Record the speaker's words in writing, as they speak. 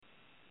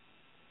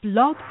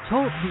Blog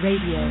Talk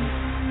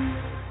Radio.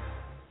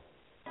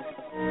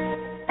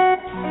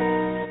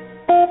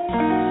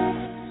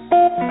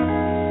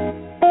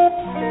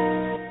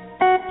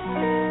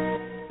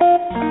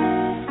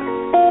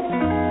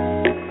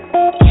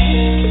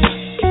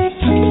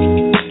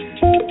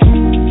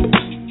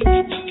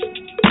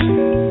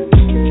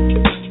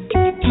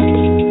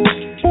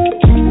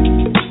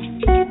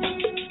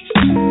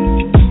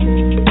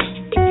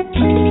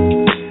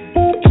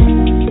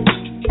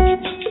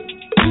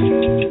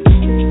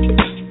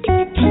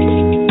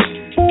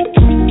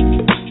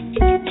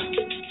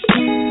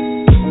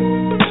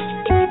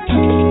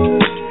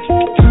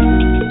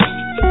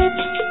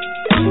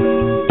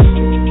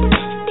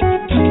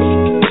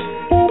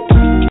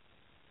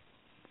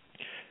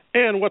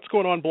 What's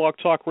going on, Blog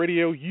Talk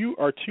Radio? You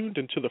are tuned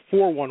into the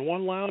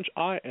 411 Lounge.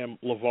 I am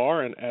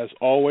Levar, and as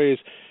always,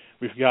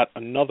 we've got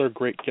another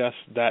great guest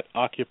that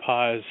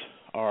occupies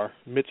our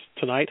midst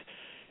tonight.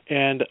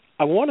 And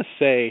I want to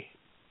say,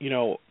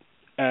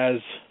 as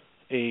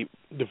a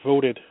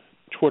devoted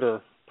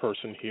Twitter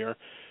person here,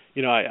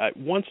 I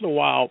once in a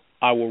while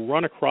I will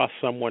run across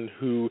someone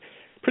who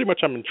pretty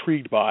much I'm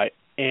intrigued by,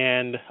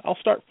 and I'll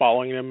start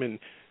following them and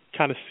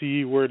kind of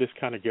see where this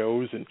kind of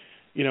goes. And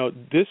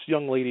this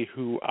young lady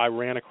who I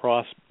ran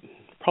across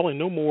probably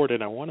no more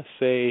than I want to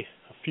say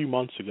a few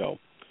months ago,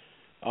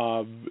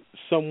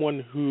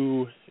 someone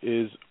who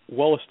is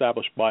well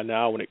established by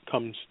now when it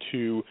comes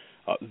to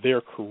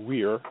their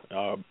career,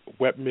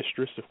 web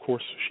mistress, of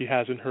course, she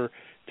has in her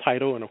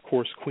title, and of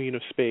course, Queen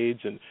of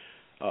Spades, and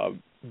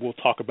we'll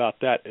talk about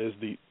that as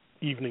the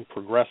evening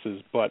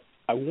progresses. But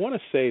I want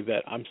to say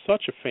that I'm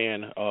such a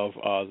fan of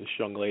this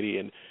young lady,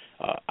 and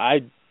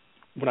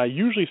when I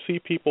usually see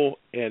people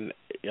and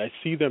I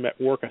see them at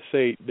work, I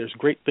say there's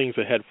great things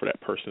ahead for that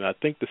person. I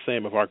think the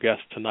same of our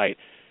guest tonight,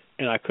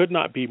 and I could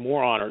not be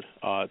more honored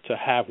to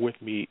have with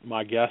me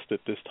my guest at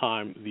this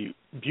time, the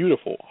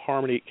beautiful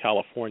Harmoni,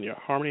 California.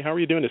 Harmoni, how are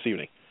you doing this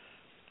evening?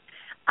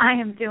 I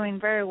am doing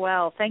very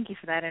well. Thank you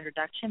for that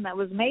introduction. That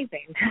was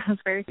amazing. That was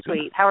very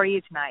sweet. How are you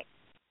tonight?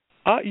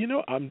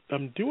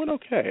 I'm doing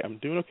okay.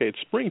 It's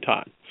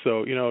springtime,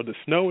 so the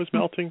snow is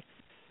melting.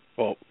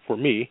 Well, for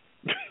me.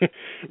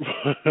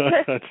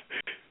 But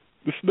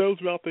the snow's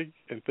melting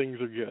and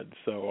things are good,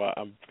 so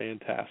I'm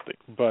fantastic.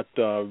 But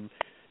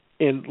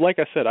and like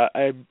I said,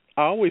 I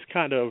always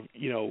kind of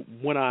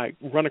when I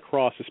run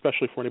across,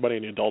 especially for anybody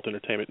in the adult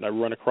entertainment, and I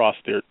run across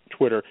their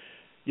Twitter,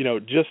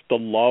 just the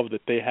love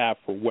that they have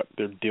for what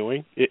they're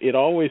doing. It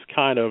always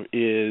kind of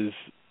is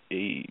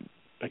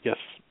I guess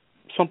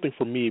something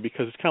for me,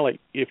 because it's kind of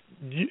like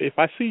if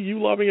I see you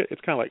loving it,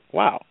 it's kind of like,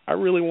 wow, I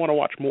really want to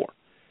watch more.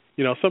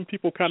 Some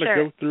people kind of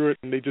go through it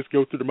and they just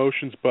go through the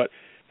motions, but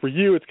for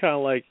you, it's kind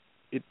of like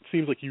it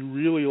seems like you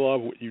really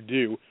love what you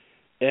do.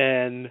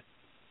 And,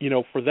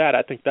 for that,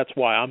 I think that's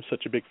why I'm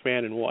such a big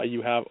fan and why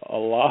you have a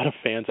lot of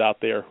fans out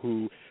there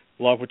who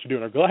love what you do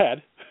and are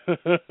glad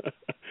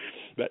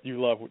that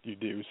you love what you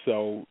do.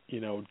 So,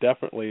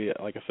 definitely,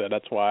 like I said,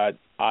 that's why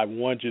I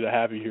wanted you to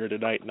have you here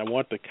tonight, and I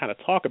want to kind of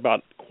talk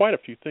about quite a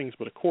few things,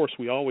 but of course,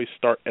 we always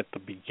start at the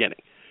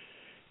beginning.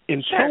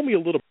 And tell me a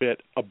little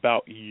bit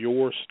about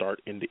your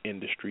start in the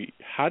industry.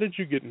 How did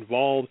you get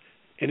involved?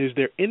 And is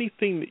there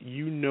anything that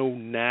you know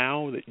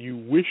now that you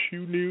wish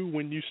you knew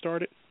when you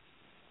started?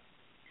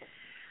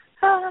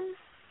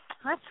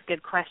 That's a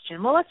good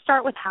question. Well, let's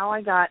start with how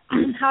I got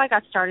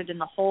started in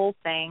the whole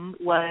thing.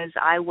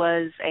 I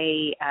was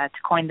to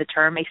coin the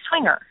term, a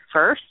swinger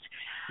first.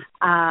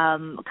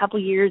 A couple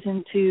years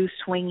into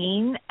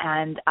swinging,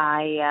 and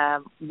I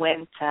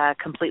went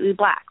completely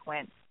black,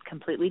 went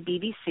completely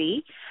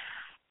BBC.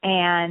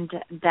 And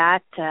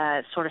that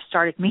sort of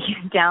started me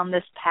down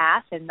this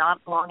path. And not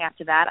long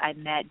after that, I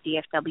met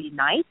DFW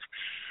Knight.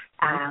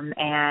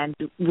 And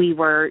we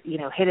were,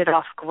 hit it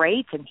off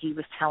great. And he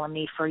was telling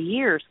me for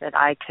years that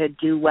I could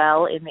do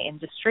well in the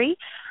industry.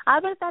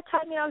 But at that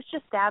time, I was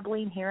just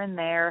dabbling here and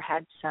there,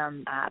 had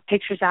some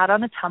pictures out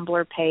on a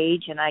Tumblr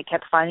page. And I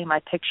kept finding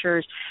my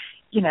pictures.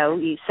 You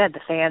said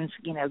the fans,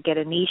 get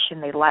a niche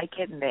and they like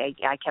it. And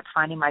I kept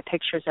finding my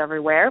pictures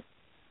everywhere.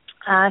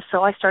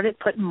 So I started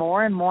putting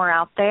more and more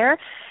out there.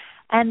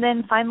 And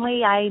then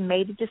finally I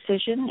made a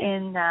decision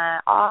in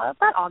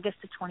about August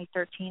of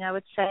 2013, I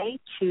would say,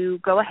 to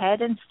go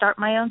ahead and start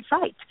my own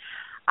site.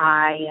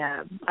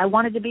 I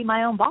wanted to be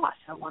my own boss.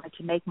 I wanted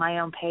to make my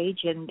own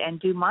page and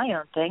do my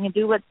own thing and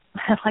do what,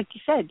 like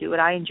you said, do what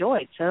I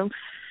enjoyed. So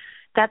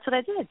that's what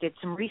I did. Did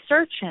some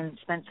research and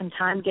spent some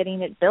time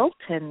getting it built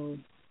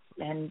and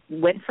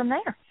went from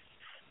there.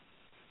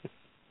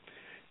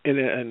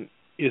 And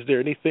is there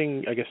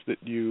anything, I guess, that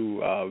you,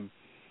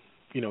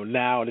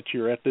 now that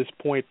you're at this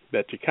point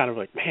that you kind of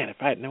like, man, if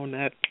I had known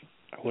that,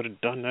 I would have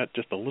done that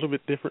just a little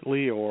bit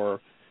differently? Or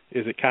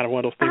is it kind of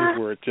one of those things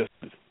where it just...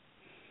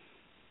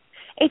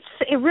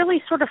 It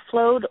really sort of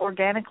flowed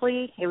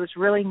organically. It was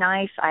really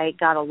nice. I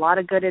got a lot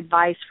of good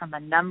advice from a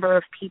number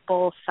of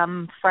people,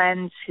 some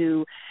friends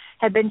who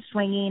had been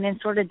swinging and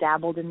sort of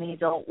dabbled in the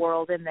adult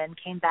world and then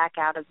came back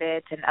out of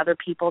it, and other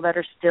people that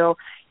are still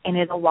in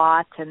it a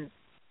lot. And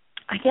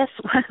I guess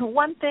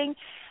one thing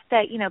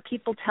that,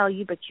 people tell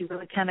you, but you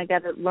really kind of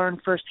got to learn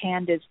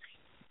firsthand is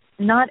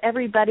not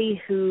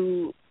everybody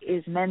who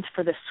is meant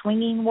for the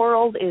swinging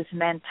world is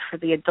meant for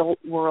the adult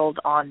world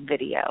on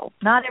video.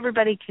 Not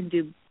everybody can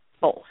do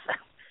both.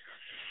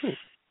 It's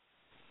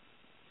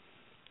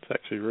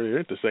actually really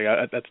interesting.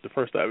 That's the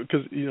first time,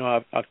 because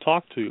I've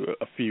talked to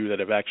a few that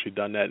have actually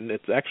done that, and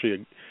that's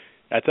actually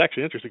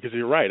interesting, because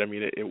you're right. I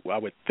mean, I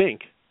would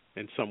think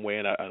in some way,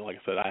 and like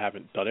I said, I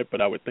haven't done it, but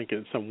I would think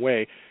in some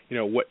way,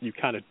 what you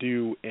kind of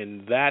do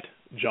in that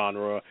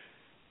genre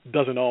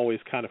doesn't always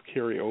kind of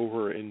carry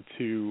over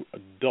into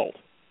adult.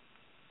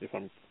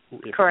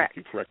 Correct.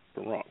 If correct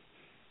if I'm wrong.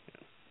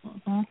 Yeah.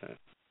 Mm-hmm.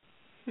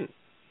 Okay.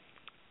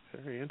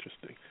 Very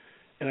interesting.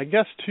 And I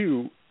guess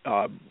too,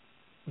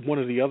 one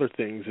of the other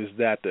things is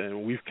that,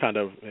 and we've kind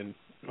of, and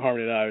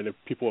Harmony and I, and if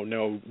people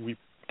know, we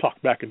talk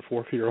back and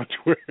forth here on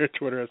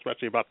Twitter,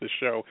 especially about this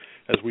show,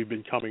 as we've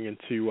been coming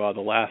into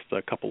the last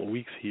couple of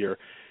weeks here.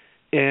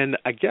 And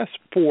I guess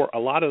for a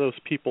lot of those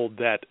people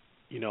that,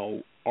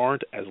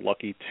 aren't as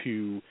lucky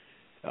to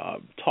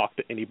talk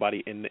to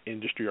anybody in the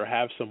industry or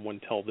have someone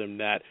tell them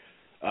that,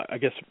 I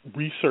guess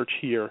research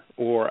here,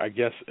 or I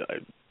guess a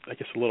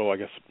little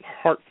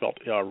heartfelt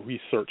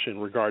research in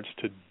regards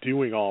to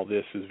doing all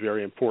this is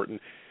very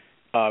important.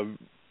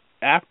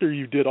 After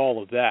you did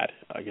all of that,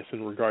 I guess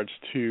in regards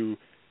to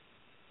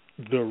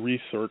the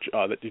research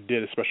that you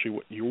did, especially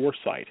with your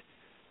site,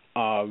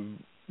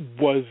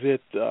 was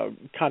it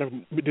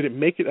did it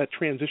make it a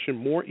transition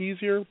more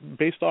easier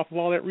based off of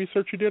all that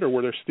research you did, or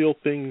were there still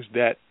things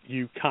that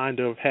you kind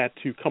of had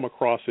to come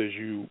across as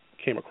you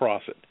came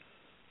across it?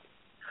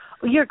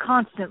 Well,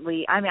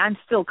 I'm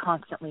still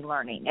constantly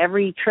learning.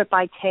 Every trip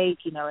I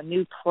take, a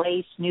new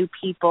place, new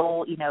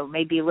people,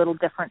 maybe a little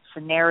different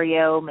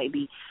scenario,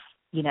 maybe,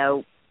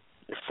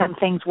 some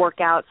things work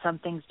out, some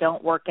things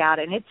don't work out,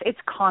 and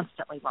it's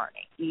constantly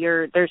learning.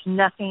 There's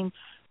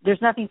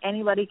nothing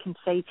anybody can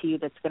say to you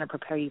that's going to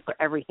prepare you for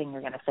everything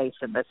you're going to face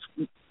in this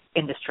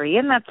industry,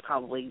 and that's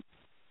probably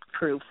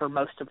true for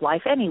most of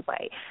life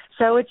anyway.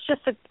 So it's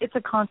just a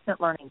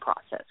constant learning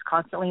process,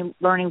 constantly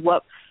learning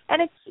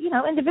and it's,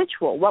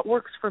 individual. What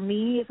works for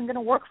me isn't going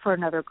to work for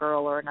another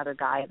girl or another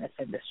guy in this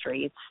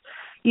industry.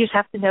 You just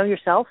have to know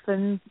yourself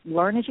and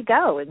learn as you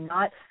go and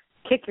not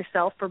kick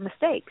yourself for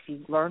mistakes.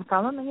 You learn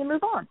from them and you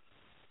move on.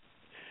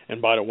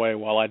 And by the way,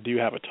 while I do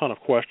have a ton of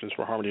questions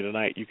for Harmony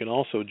tonight, you can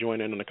also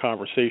join in on the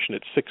conversation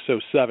at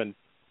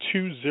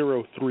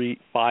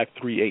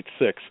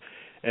 607-203-5386.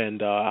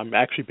 And I'm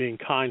actually being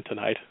kind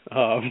tonight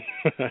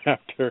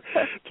after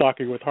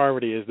talking with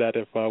Harmony, is that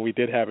if we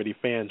did have any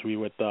fans, we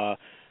would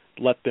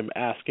let them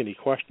ask any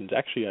questions.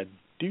 Actually, I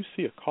do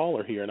see a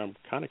caller here, and I'm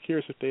kind of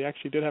curious if they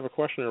actually did have a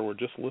question or were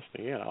just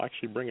listening in. I'll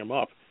actually bring them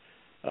up.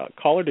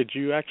 Caller, did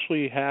you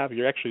actually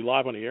you're actually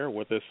live on the air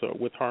with us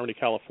with Harmony,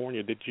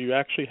 California. Did you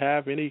actually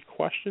have any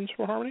questions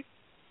for Harmony?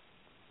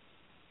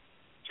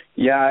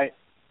 Yeah.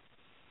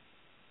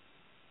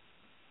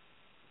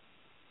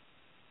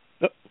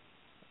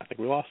 I think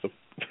we lost him.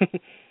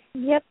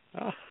 Yep.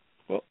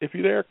 Well, if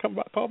you're there,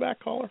 call back,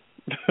 caller.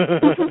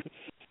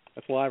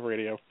 That's live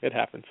radio. It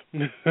happens.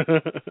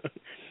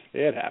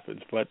 It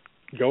happens. But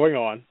going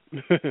on,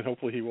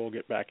 hopefully he will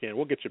get back in.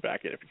 We'll get you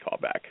back in if you call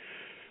back.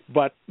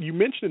 But you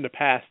mentioned in the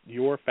past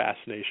your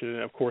fascination,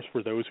 and of course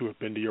for those who have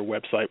been to your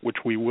website, which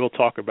we will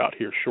talk about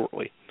here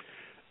shortly.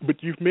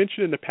 But you've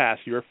mentioned in the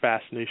past your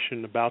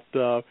fascination about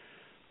the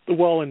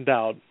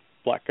well-endowed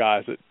black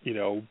guys that,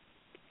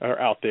 are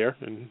out there.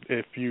 And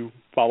if you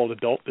followed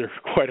adult, there's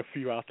quite a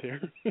few out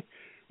there.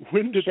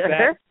 When did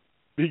that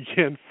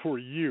begin for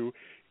you?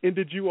 And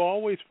did you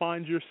always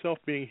find yourself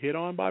being hit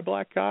on by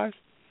black guys?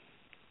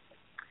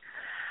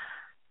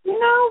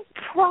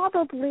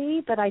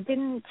 Probably, but I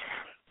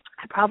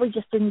probably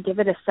just didn't give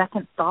it a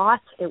second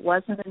thought. It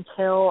wasn't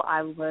until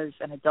I was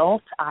an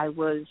adult. I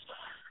was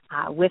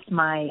with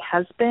my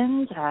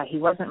husband. He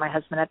wasn't my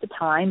husband at the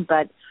time,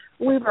 but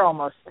we were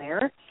almost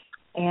there.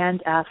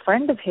 And a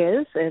friend of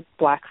his, a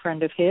black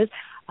friend of his,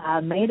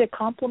 made a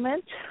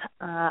compliment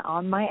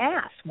on my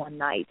ass one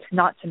night,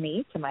 not to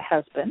me, to my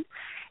husband,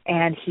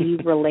 and he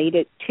relayed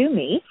it to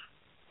me.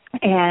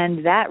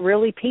 And that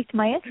really piqued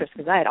my interest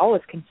because I had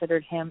always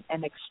considered him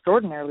an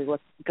extraordinarily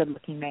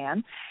good-looking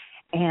man,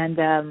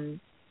 and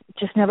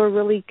just never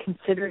really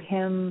considered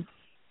him,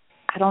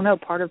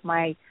 part of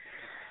my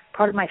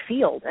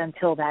field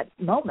until that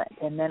moment.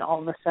 And then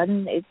all of a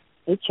sudden,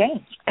 it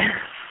changed.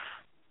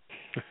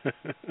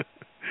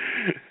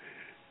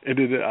 And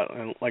did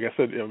like I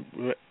said,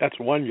 that's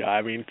one guy.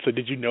 I mean, so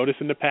did you notice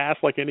in the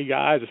past, like any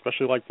guys,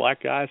 especially like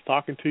black guys,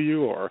 talking to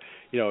you, or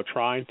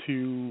trying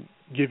to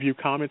give you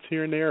comments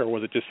here and there, or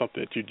was it just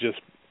something that you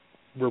just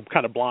were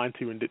kind of blind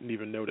to and didn't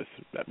even notice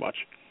that much?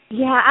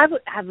 Yeah, I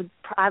would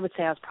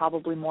say I was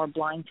probably more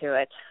blind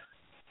to it.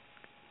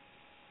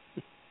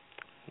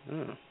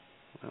 Oh.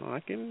 Well,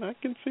 I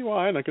can see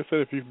why. And like I said,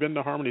 if you've been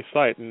to Harmony's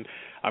site, and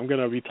I'm going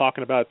to be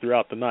talking about it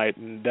throughout the night,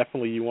 and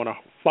definitely you want to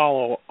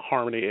follow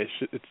Harmony.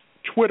 It's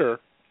Twitter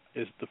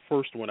is the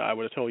first one I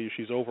would tell you.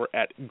 She's over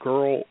at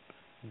Girl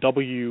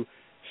W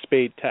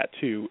Spade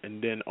Tattoo,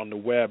 and then on the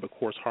web, of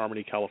course,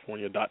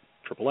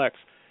 harmonycalifornia.xxx,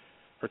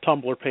 her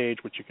Tumblr page,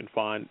 which you can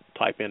find,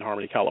 type in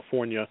Harmony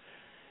California.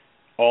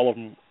 All of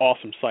them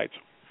awesome sites,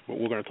 but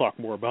we're going to talk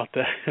more about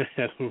that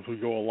as we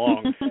go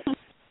along.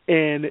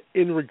 And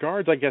in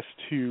regards, I guess,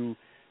 to,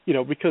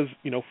 because,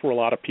 for a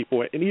lot of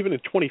people, and even in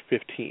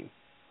 2015,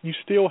 you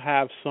still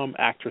have some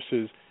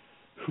actresses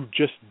who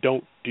just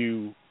don't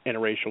do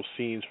interracial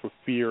scenes for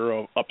fear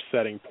of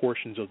upsetting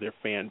portions of their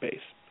fan base.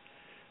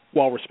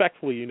 While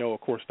respectfully,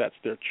 of course, that's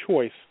their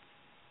choice,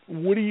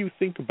 what do you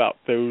think about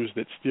those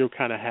that still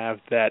kind of have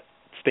that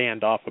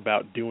standoff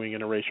about doing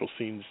interracial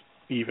scenes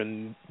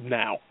even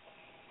now?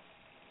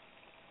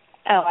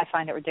 Oh, I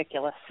find it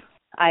ridiculous.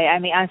 I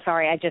mean, I'm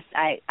sorry.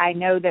 I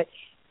know that,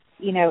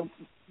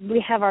 we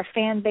have our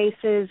fan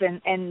bases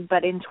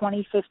but in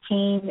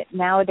 2015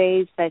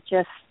 nowadays that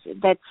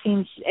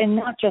seems, and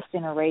not just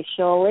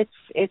interracial,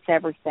 it's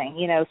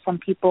everything. Some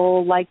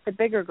people like the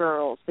bigger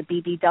girls, the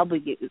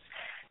BBWs.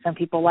 Some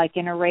people like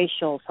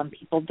interracial, some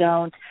people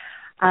don't.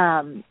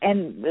 And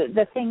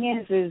the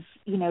thing is,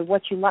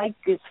 what you like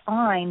is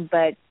fine,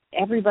 but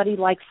everybody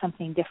likes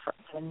something different.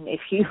 And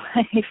if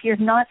you're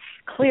not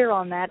clear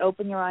on that,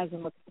 open your eyes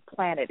and look at the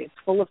planet. It's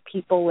full of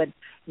people, and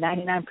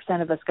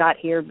 99% of us got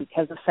here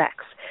because of sex.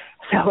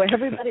 So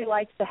everybody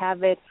likes to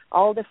have it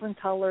all different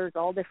colors,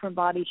 all different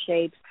body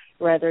shapes,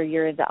 whether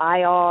you're into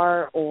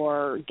IR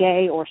or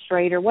gay or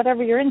straight or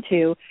whatever you're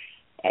into.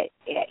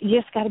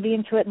 You just got to be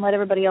into it and let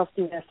everybody else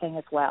do their thing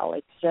as well.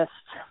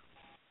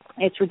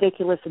 It's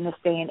ridiculous in this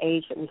day and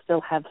age that we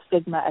still have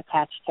stigma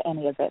attached to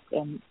any of it,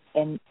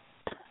 in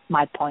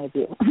my point of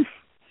view.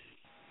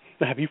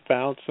 Have you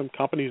found some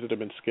companies that have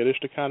been skittish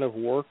to kind of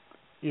work,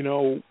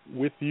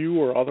 with you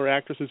or other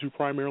actresses who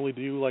primarily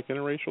do like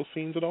interracial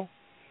scenes at all?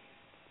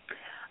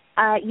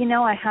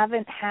 I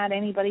haven't had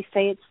anybody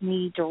say it's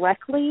me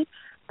directly,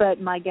 but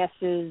my guess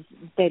is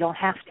they don't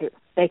have to.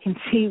 They can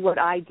see what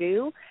I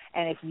do,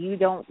 and if you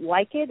don't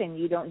like it and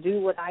you don't do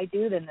what I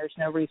do, then there's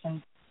no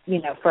reason,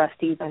 for us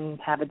to even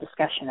have a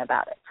discussion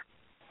about it.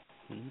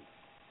 Mm-hmm.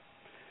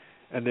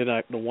 And then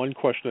the one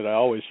question that I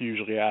always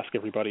usually ask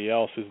everybody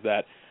else is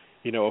that,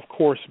 of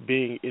course,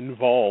 being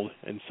involved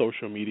in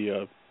social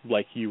media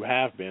like you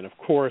have been, of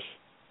course,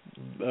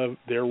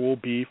 there will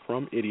be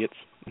from idiots,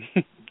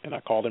 and I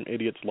call them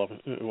idiots,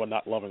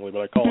 not lovingly,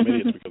 but I call them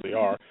idiots because they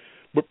are,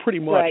 but pretty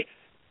much. Right.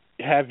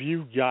 Have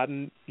you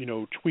gotten,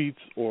 tweets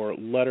or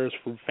letters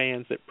from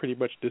fans that pretty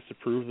much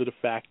disapprove of the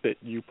fact that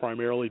you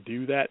primarily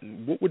do that?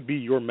 And what would be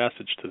your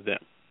message to them?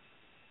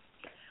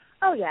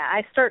 Oh, yeah,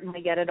 I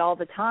certainly get it all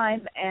the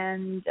time,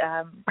 and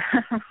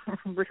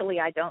really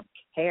I don't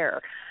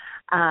care.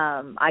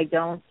 I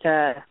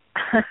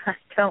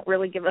don't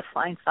really give a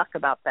flying fuck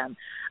about them,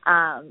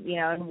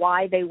 and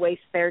why they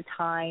waste their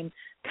time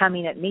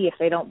coming at me if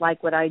they don't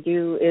like what I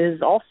do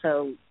is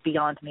also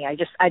beyond me.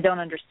 I don't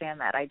understand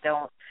that. I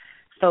don't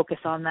focus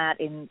on that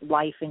in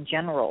life in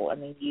general. I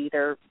mean, you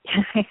either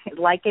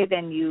like it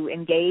and you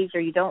engage, or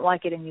you don't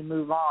like it and you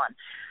move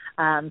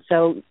on.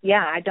 So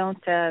yeah, I don't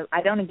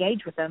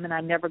engage with them, and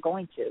I'm never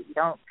going to. You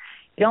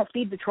don't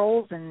feed the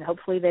trolls, and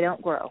hopefully they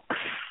don't grow.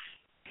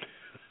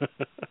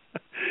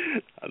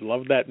 I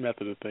love that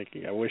method of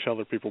thinking. I wish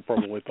other people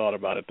probably thought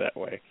about it that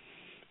way.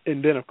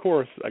 And then, of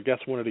course, I guess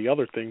one of the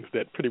other things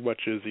that pretty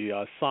much is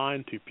the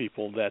sign to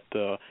people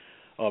that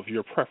of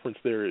your preference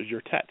there is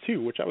your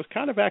tattoo, which I was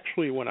kind of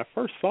actually, when I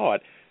first saw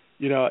it,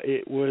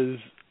 it was,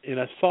 and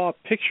I saw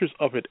pictures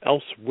of it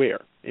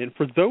elsewhere. And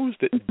for those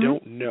that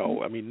don't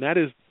know, I mean, that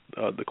is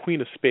the Queen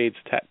of Spades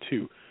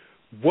tattoo.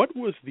 What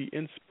was the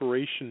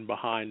inspiration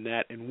behind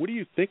that, and what do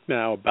you think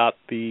now about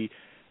the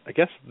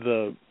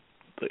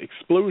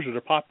explosion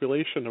or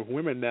population of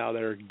women now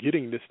that are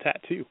getting this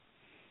tattoo?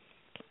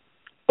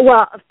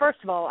 Well, first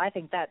of all, I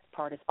think that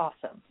part is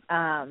awesome.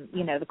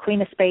 The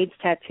Queen of Spades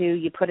tattoo,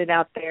 you put it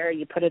out there,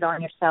 you put it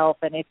on yourself,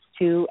 and it's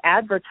to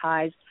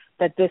advertise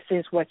that this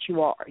is what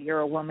you are. You're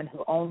a woman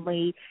who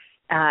only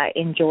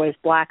enjoys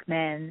black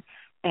men,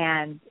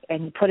 and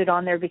you put it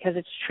on there because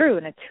it's true,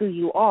 and it's who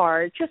you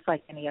are, just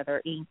like any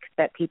other ink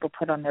that people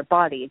put on their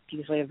body. It's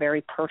usually a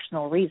very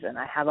personal reason.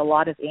 I have a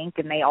lot of ink,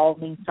 and they all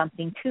mean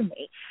something to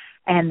me.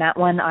 And that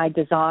one I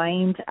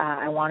designed,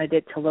 I wanted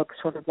it to look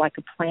sort of like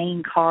a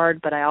playing card,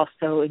 but I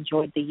also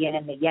enjoyed the yin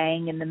and the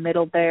yang in the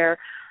middle there.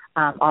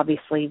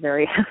 Obviously,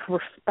 very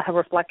a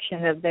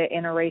reflection of the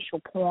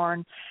interracial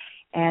porn.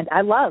 And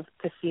I love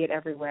to see it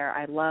everywhere.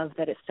 I love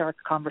that it starts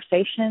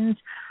conversations.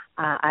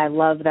 I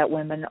love that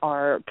women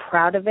are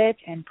proud of it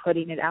and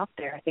putting it out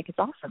there. I think it's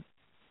awesome.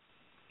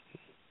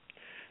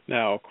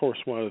 Now, of course,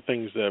 one of the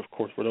things that, of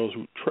course, for those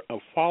who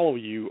follow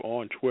you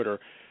on Twitter,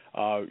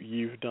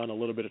 you've done a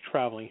little bit of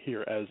traveling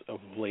here as of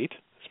late,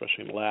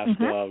 especially in the last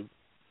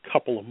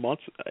couple of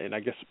months. And I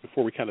guess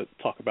before we kind of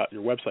talk about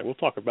your website, we'll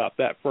talk about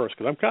that first,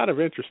 because I'm kind of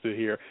interested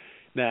here.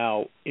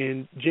 Now,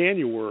 in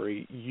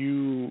January,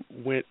 you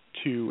went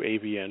to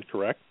AVN,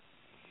 correct?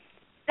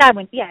 I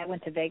went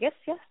to Vegas.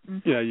 Yeah.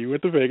 Mm-hmm. Yeah, you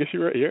went to Vegas.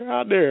 You're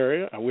out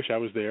there. I wish I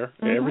was there.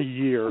 Mm-hmm. Every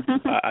year,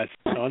 I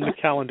on the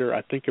calendar,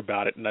 I think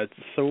about it, and I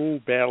so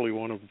badly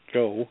want to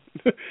go.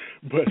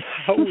 But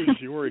how was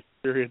your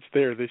experience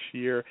there this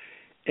year?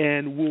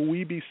 And will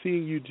we be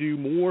seeing you do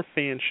more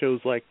fan shows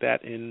like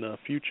that in the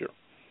future?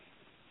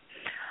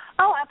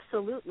 Oh,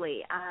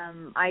 absolutely.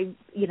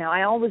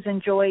 I always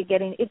enjoy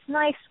getting. It's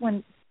nice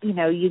when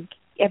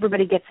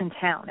everybody gets in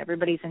town.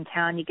 Everybody's in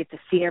town. You get to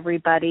see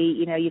everybody.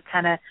 You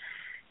kind of,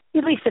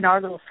 at least in our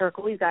little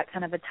circle, we've got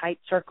kind of a tight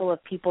circle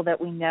of people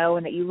that we know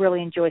and that you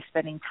really enjoy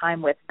spending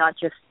time with. Not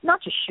just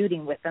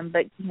shooting with them,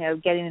 but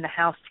getting in a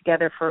house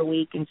together for a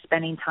week and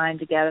spending time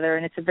together.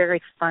 And it's a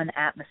very fun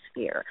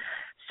atmosphere.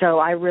 So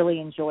I really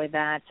enjoy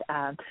that.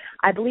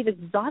 I believe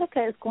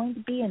Exotica is going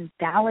to be in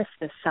Dallas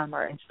this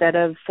summer instead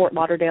of Fort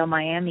Lauderdale,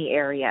 Miami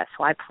area.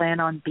 So I plan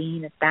on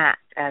being at that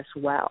as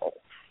well.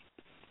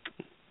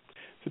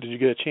 So did you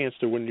get a chance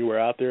to, when you were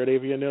out there at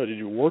AVNO, did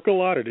you work a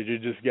lot, or did you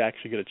just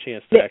actually get a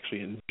chance to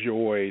actually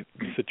enjoy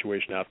the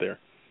situation out there?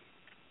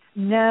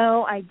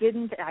 No, I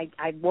didn't.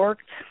 I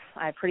worked.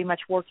 I pretty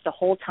much worked the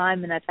whole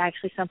time, and that's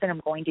actually something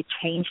I'm going to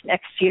change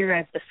next year.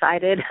 I've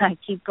decided I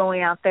keep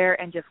going out there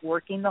and just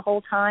working the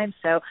whole time.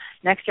 So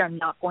next year I'm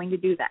not going to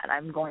do that.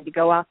 I'm going to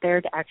go out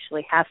there to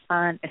actually have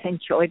fun and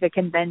enjoy the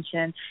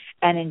convention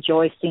and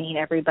enjoy seeing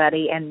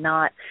everybody and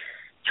not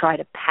try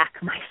to pack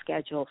my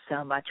schedule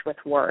so much with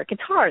work.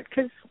 It's hard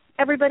because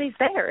everybody's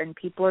there and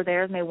people are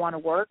there and they want to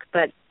work,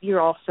 but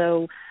you're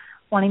also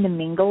wanting to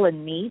mingle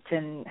and meet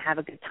and have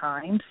a good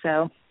time.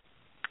 So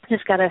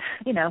just got to,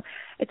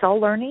 it's all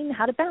learning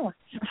how to balance.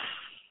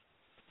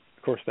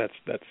 Of course, that's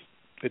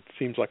it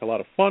seems like a lot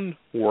of fun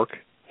work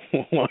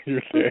while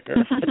you're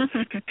there.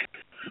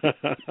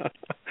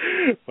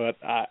 But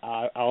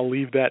I'll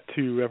leave that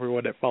to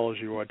everyone that follows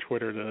you on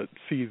Twitter to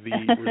see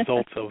the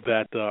results of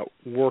that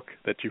work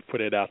that you've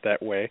put it out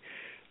that way.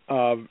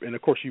 And,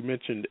 of course, you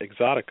mentioned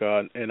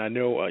Exotica, and I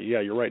know,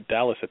 you're right,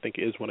 Dallas, I think,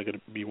 is going to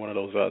be one of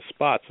those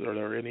spots. Are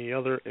there any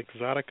other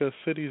Exotica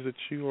cities that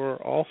you are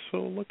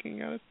also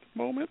looking at the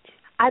moment?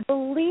 I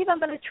believe I'm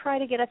going to try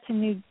to get up to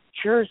New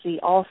Jersey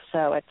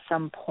also at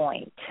some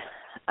point.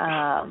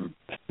 My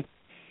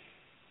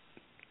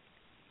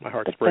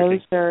heart's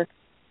breaking.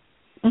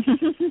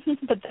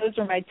 But those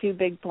are my two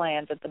big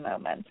plans at the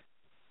moment.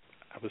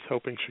 I was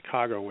hoping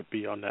Chicago would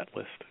be on that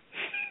list.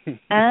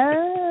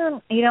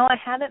 I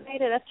haven't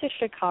made it up to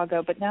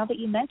Chicago, but now that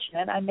you mention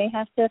it, I may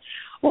have to.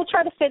 We'll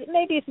try to fit it.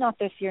 Maybe if not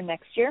this year,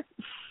 next year.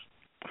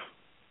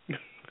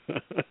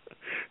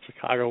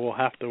 Chicago will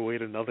have to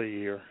wait another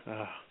year.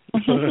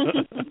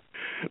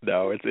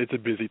 No, it's a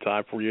busy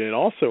time for you. And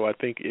also, I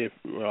think if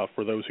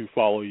for those who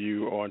follow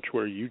you on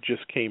Twitter, you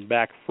just came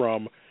back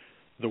from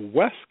the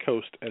West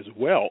Coast as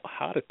well.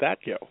 How did that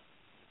go?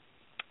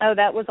 Oh,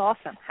 that was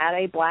awesome. Had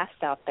a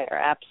blast out there.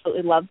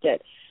 Absolutely loved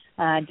it.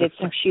 Did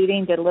some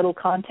shooting, did a little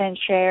content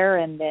share,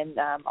 and then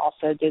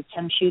also did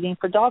some shooting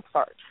for Dog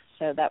Fart.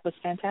 So that was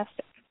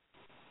fantastic.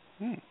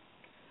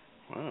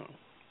 Wow.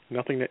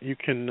 Nothing that you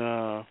can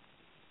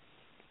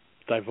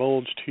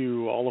divulge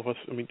to all of us?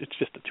 I mean, it's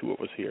just the two of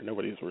us here.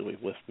 Nobody's really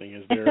listening.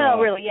 Is there? No,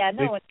 really, yeah.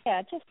 No one,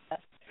 yeah, just us.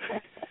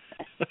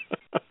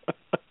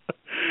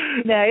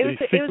 No, it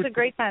was a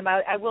great time.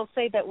 I will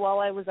say that while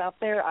I was out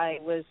there, I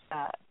was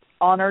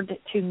honored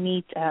to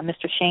meet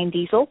Mr. Shane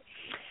Diesel,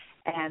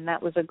 and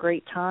that was a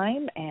great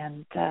time,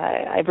 and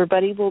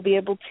everybody will be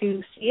able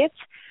to see it,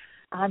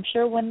 I'm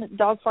sure, when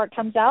Dog Fart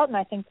comes out, and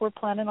I think we're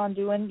planning on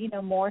doing,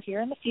 more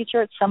here in the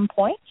future at some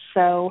point,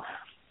 so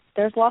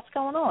there's lots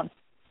going on.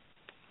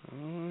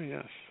 Oh,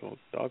 yes. Well,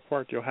 Dog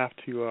Fart, you'll have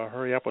to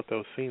hurry up with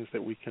those scenes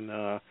that we can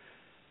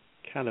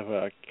kind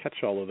of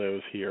catch all of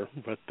those here,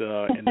 but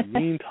in the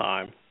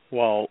meantime,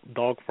 while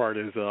Dog Fart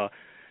is,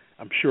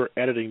 I'm sure,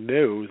 editing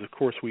those, of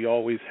course, we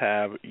always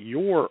have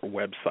your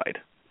website.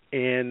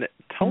 And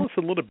tell us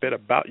a little bit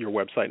about your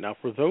website. Now,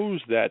 for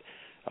those that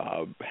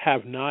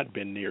have not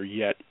been there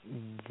yet,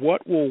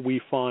 what will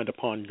we find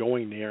upon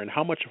going there, and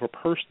how much of a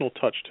personal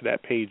touch to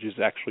that page is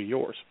actually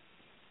yours?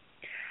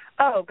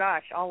 Oh,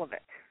 gosh, all of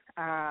it.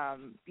 I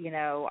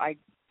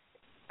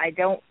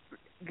don't,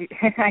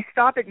 I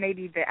stop at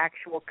maybe the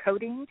actual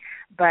coding,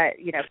 but,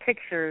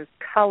 pictures,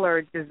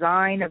 color,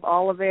 design of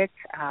all of it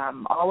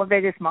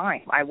is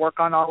mine. I work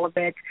on all of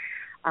it.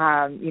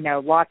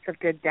 Lots of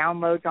good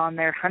downloads on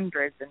there,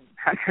 hundreds and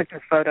hundreds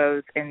of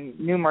photos in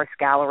numerous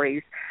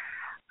galleries.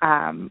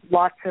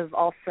 Lots of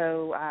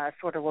also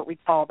sort of what we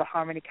call the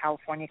Harmoni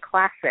California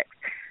classics,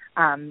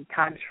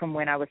 times from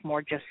when I was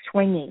more just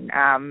swinging,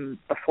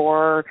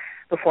 before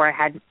I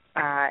had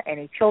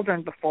any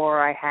children,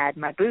 before I had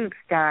my boobs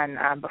done,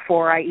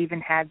 before I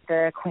even had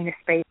the Queen of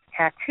Spades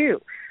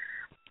tattoo.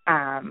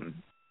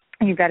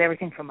 You've got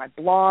everything from my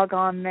blog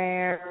on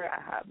there,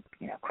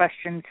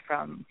 questions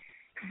from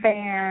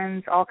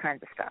fans, all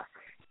kinds of stuff.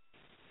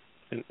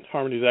 And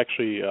Harmony's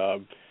actually,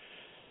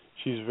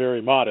 she's very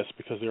modest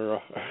because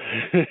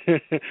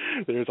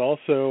there's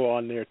also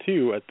on there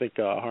too, I think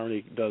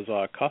Harmony does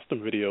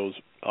custom videos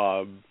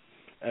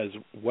as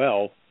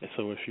well.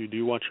 So if you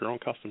do want your own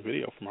custom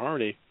video from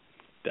Harmony,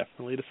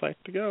 definitely the site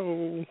to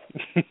go.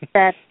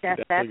 That's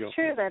go.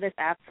 true. That is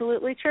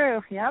absolutely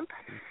true. Yep.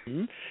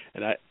 Mm-hmm.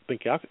 And I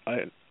think I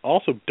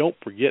also don't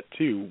forget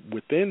too,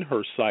 within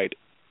her site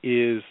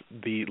is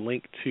the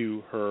link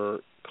to her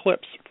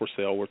clips for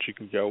sale, which you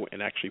can go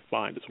and actually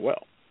find as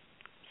well.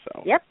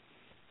 So yep.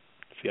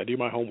 See, I do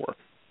my homework.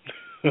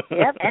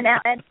 Yep,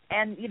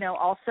 and you know,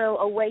 also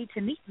a way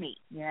to meet me.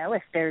 You know,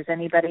 if there's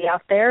anybody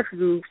out there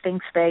who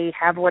thinks they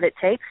have what it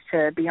takes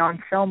to be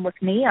on film with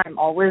me, I'm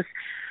always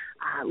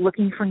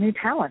looking for new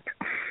talent.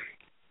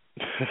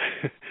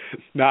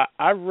 Now,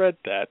 I read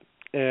that,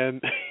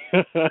 and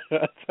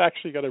it's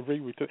actually going to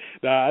bring me to.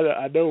 Now,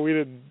 I know we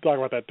didn't talk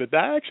about that, but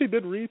I actually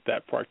did read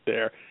that part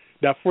there.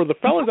 Now, for the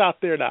fellas out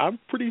there, now I'm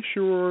pretty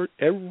sure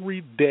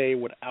every day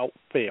without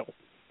fail,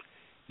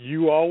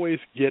 you always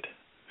get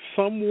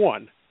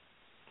someone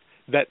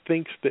that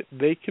thinks that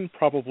they can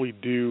probably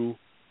do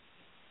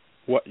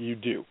what you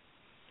do.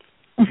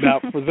 Now,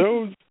 for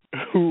those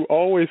who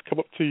always come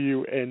up to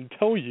you and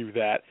tell you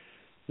that,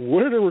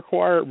 what are the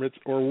requirements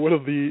or what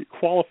are the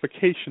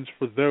qualifications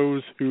for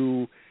those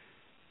who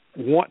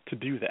want to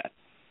do that?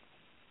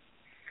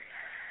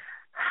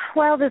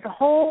 Well, there's a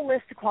whole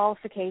list of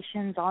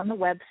qualifications on the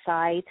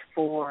website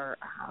for,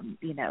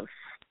 you know,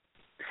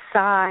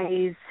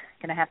 size.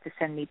 Going to have to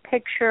send me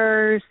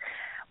pictures.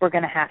 We're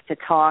going to have to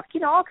talk, you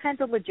know, all kinds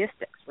of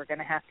logistics. We're going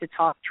to have to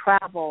talk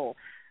travel.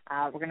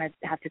 We're going to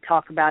have to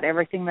talk about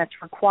everything that's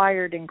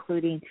required,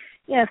 including,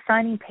 you know,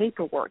 signing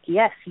paperwork.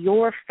 Yes,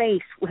 your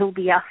face will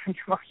be out,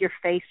 your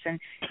face and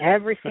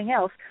everything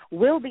else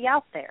will be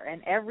out there,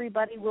 and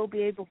everybody will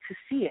be able to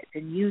see it,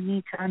 and you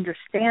need to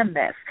understand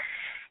this.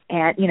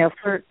 And, you know,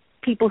 for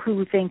people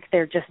who think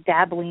they're just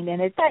dabbling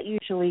in it, that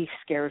usually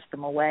scares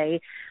them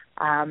away.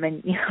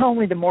 And you know,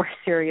 only the more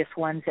serious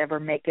ones ever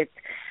make it,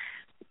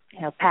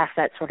 you know, past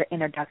that sort of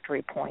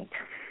introductory point.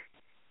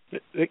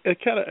 It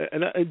kind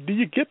of, do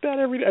you get that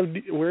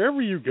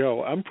wherever you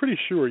go? I'm pretty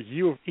sure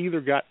you have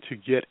either got to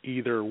get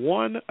either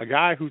one, a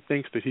guy who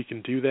thinks that he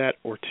can do that,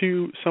 or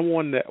two,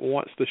 someone that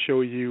wants to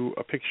show you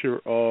a picture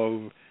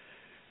of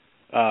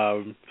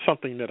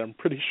something that I'm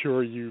pretty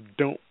sure you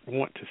don't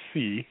want to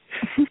see.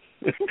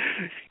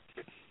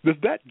 Does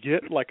that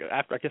get, like,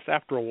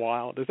 after a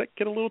while, does that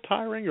get a little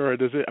tiring, or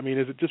does it? I mean,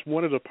 is it just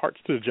one of the parts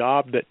to the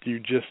job that you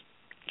just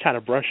kind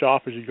of brush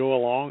off as you go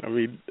along? I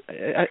mean,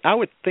 I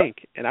would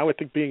think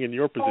being in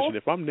your position,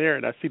 if I'm there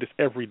and I see this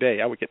every day,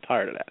 I would get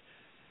tired of that.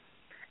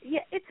 Yeah,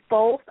 it's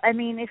both. I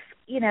mean, if,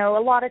 you know,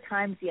 a lot of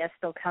times, yes,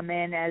 they'll come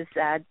in as,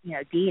 you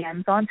know,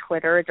 DMs on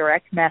Twitter, a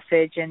direct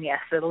message, and yes,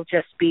 it'll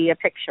just be a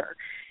picture.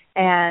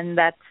 And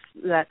that's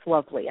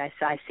lovely.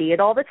 I see it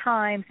all the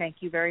time. Thank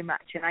you very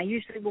much. And I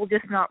usually will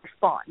just not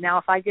respond. Now,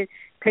 if I get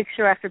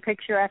picture after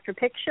picture after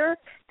picture,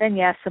 then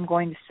yes, I'm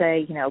going to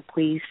say, you know,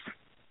 please,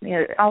 you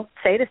know, I'll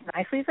say it as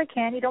nicely as I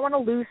can. You don't want to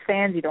lose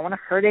fans. You don't want to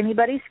hurt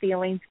anybody's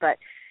feelings, but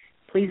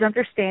please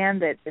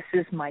understand that this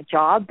is my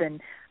job,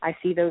 and I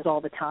see those all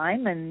the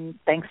time, and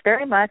thanks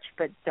very much,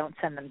 but don't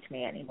send them to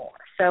me anymore.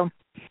 So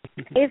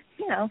if,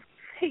 you know,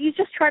 you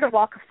just try to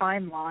walk a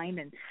fine line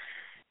and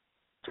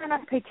try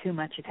not to pay too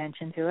much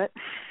attention to it.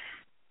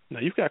 Now,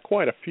 you've got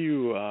quite a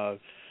few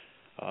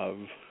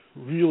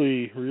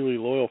really, really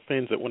loyal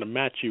fans that want to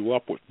match you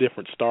up with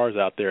different stars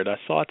out there. And I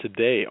saw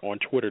today on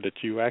Twitter that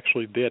you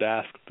actually did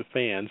ask the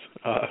fans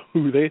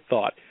who they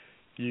thought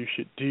you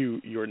should do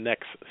your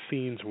next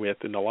scenes with.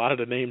 And a lot of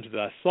the names that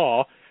I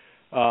saw,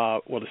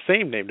 the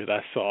same name that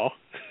I saw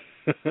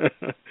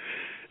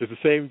is the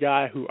same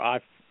guy who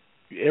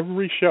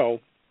every show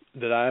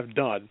that I've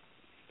done,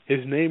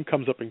 his name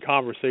comes up in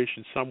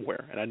conversation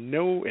somewhere. And I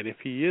know, and if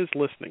he is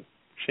listening,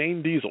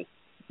 Shane Diesel,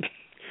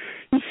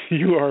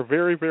 you are a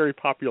very, very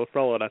popular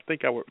fellow, and I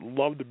think I would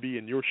love to be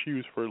in your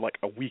shoes for like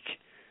a week.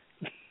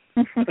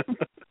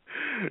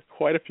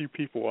 Quite a few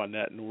people on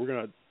that, and we're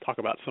going to talk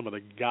about some of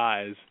the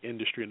guys'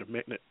 industry in a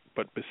minute.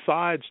 But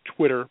besides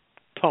Twitter,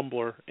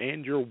 Tumblr,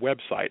 and your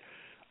website,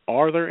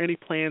 are there any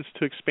plans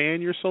to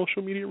expand your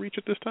social media reach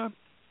at this time?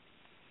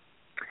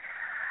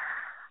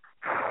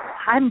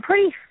 I'm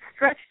pretty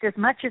stretched as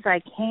much as I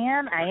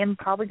can. I am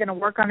probably going to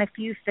work on a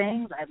few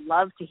things. I'd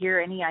love to hear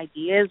any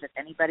ideas. If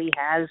anybody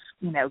has,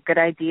 you know, good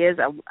ideas.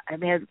 I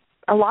mean,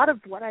 a lot of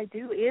what I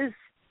do is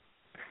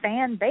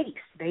fan-based.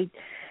 They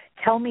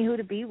tell me who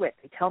to be with.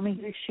 They tell me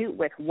who to shoot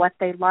with, what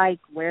they like,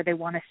 where they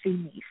want to see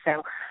me.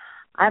 So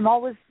I'm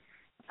always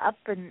up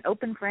and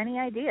open for any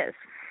ideas.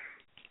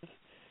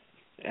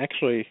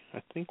 Actually,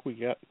 I think we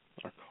got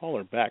our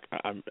caller back.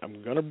 I'm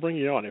going to bring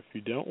you on. If you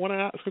don't want to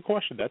ask a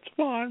question, that's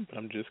fine, but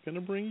I'm just going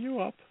to bring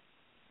you up.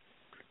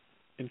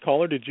 And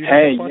caller, did you have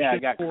a question? Yeah, I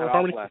got cut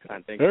Harmoni? off last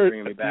time. Thanks for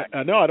bringing me back.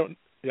 I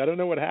don't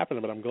know what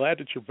happened, but I'm glad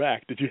that you're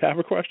back. Did you have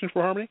a question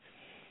for Harmoni?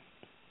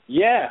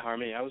 Yeah,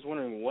 Harmoni. I was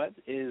wondering, what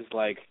is,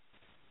 like,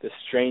 the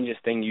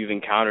strangest thing you've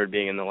encountered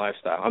being in the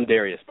lifestyle? I'm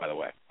Darius, by the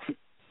way.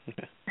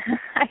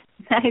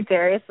 Hi,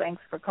 Darius.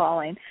 Thanks for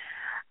calling.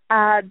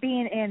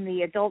 Being in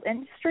the adult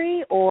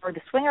industry or the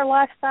swinger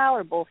lifestyle,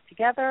 or both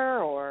together,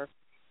 or?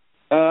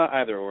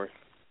 Either or.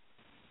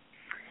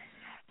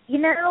 You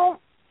know,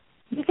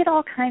 you get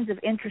all kinds of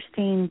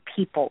interesting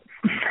people.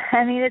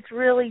 I mean, it's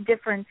really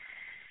different,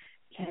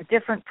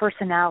 different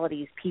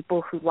personalities,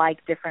 people who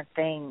like different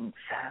things,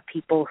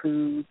 people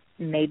who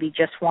maybe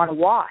just want to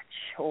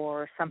watch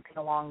or something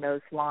along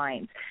those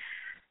lines.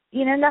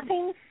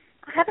 Nothing,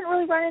 I haven't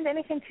really run into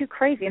anything too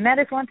crazy. And that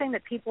is one thing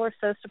that people are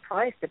so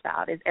surprised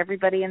about, is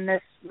everybody in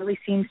this really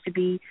seems to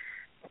be,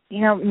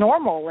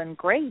 normal and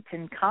great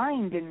and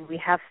kind, and we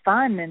have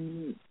fun,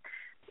 and,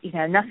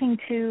 nothing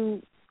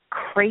too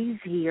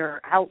crazy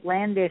or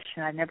outlandish.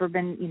 And I've never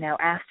been,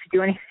 asked to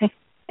do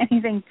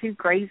anything too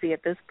crazy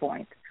at this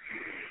point.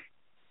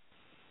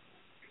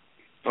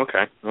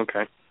 Okay. All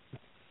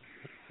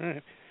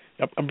right.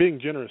 I'm being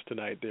generous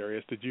tonight,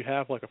 Darius. Did you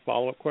have like a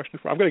follow-up question?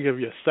 I'm going to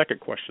give you a second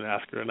question to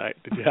ask her tonight.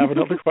 Did you have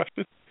another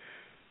question?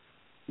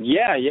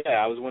 Yeah.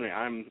 I was wondering.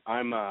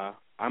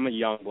 I'm a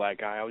young black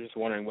guy. I was just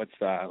wondering what's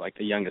like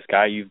the youngest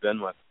guy you've been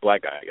with,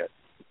 black guy, I guess.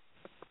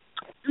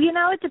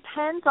 It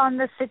depends on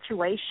the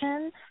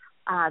situation.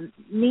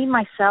 Me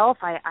myself,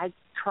 I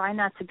try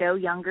not to go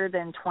younger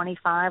than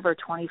 25 or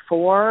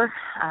 24.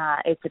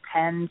 It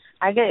depends.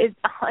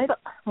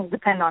 It'll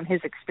depend on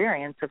his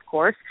experience, of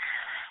course.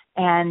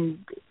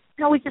 And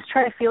we just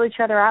try to feel each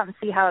other out and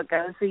see how it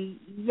goes. The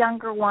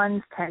younger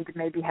ones tend to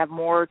maybe have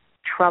more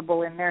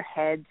trouble in their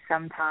heads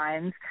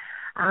sometimes.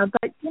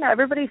 But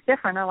everybody's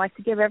different. I like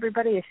to give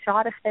everybody a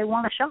shot if they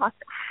want a shot.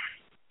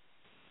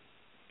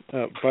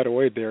 By the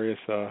way, Darius,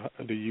 are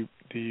you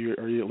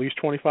at least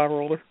 25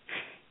 or older?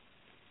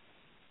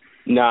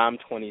 No, I'm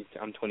 20.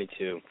 I'm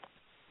 22.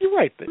 You're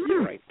right there.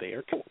 You're right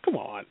there. Come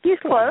on. He's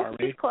Come close. on,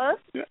 He's close.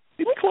 Yeah,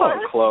 He's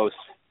close. Close.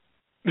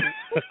 He's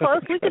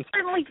close.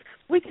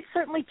 We could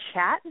certainly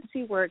chat and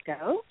see where it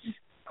goes.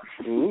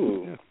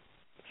 Ooh.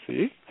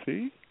 Yeah.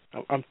 See.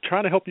 I'm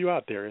trying to help you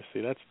out, Darius.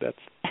 See, that's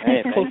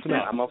hey, close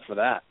enough. I'm up for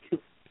that.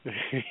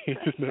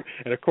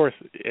 And of course,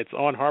 it's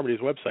on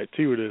Harmony's website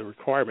too, the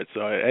requirements.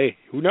 So hey,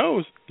 who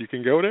knows? You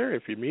can go there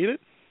if you meet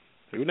it.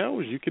 Who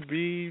knows? You could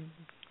be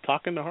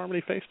talking to Harmony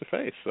face to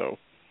face. So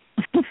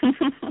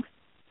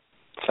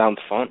sounds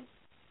fun.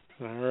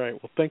 All right.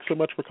 Well, thanks so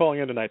much for calling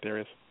in tonight,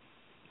 Darius.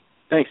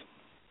 Thanks.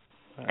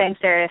 Right.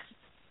 Thanks, Darius.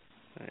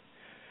 All right.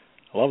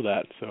 I love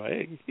that. So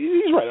hey,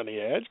 he's right on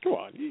the edge. Come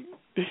on.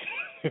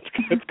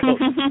 It's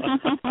close enough.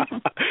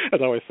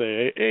 As I always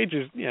say, age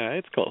is,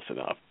 it's close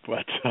enough.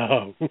 But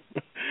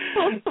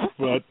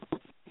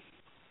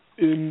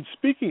in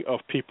speaking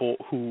of people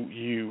who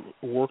you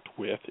worked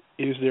with,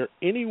 is there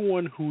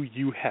anyone who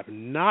you have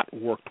not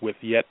worked with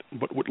yet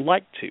but would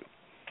like to?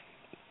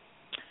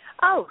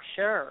 Oh,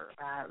 sure.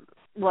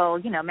 Well,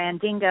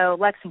 Mandingo,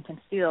 Lexington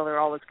Steel, they're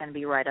always going to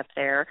be right up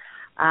there.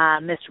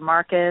 Mr.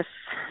 Marcus,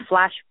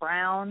 Flash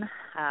Brown,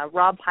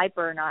 Rob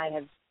Piper and I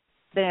have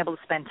been able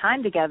to spend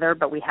time together,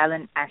 but we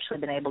haven't actually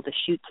been able to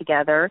shoot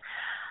together.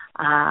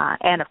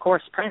 And, of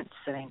course, Prince.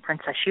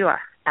 Prince Ashua,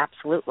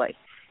 absolutely.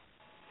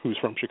 Who's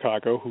from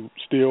Chicago, who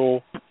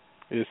still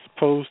is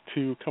supposed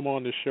to come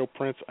on this show.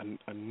 Prince, I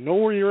know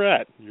where you're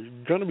at. You're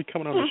going to be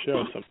coming on the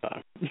show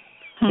sometime.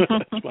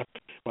 It's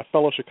my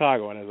fellow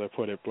Chicagoan, as I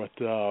put it.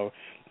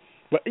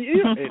 But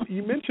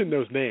you mentioned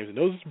those names, and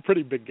those are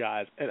pretty big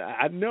guys. And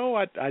I know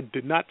I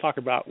did not talk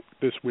about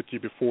this with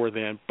you before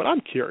then, but I'm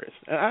curious.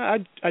 I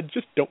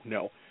just don't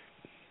know.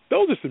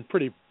 Those are some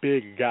pretty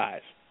big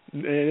guys,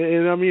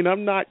 and I mean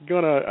I'm not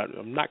gonna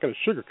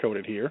sugarcoat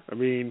it here. I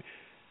mean,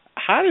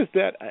 how does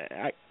that?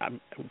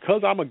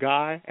 Because I'm a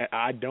guy and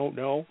I don't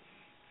know.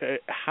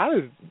 How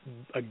does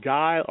a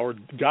guy or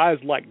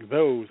guys like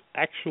those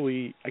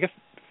actually, I guess,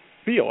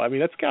 feel? I mean,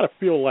 that's got to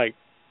feel like.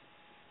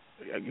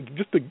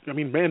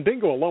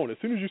 Mandingo alone, as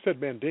soon as you said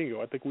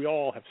Mandingo, I think we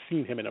all have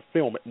seen him in a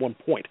film at one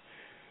point.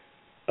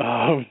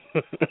 Or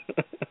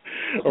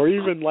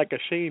even like a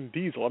Shane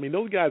Diesel. I mean,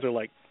 those guys are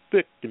like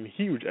thick and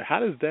huge. Is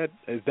that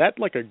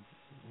like a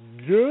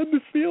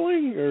good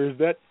feeling, or is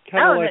that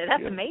kind of like...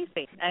 that's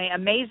amazing.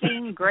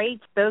 Amazing, great.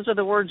 Those are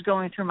the words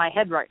going through my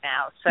head right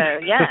now. So,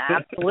 yeah,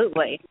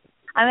 absolutely.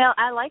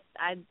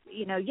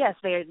 Yes,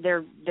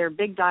 they're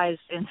big guys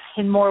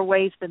in more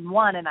ways than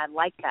one, and I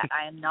like that.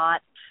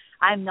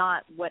 I'm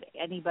not what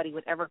anybody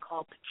would ever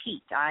call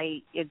petite.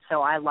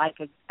 So I like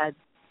a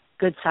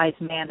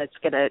good-sized man that's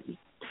going to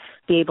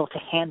be able to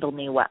handle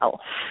me well.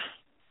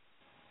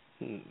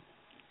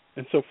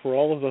 And so for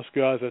all of those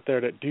guys out there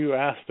that do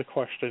ask the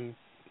question,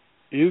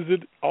 is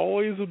it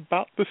always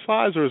about the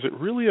size, or is it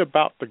really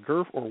about the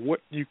girth or what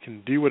you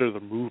can do with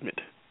the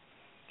movement?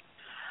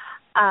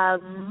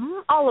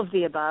 All of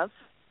the above.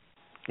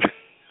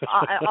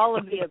 All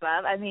of the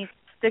above. I mean,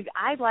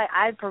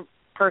 I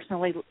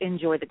personally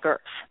enjoy the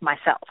girth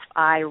myself.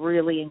 I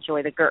really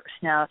enjoy the girth.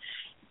 Now,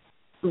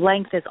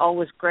 length is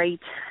always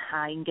great.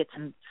 You can get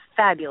some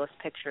fabulous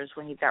pictures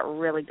when you've got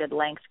really good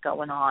length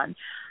going on.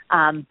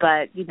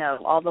 But,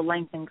 all the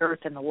length and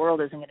girth in the world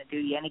isn't going to do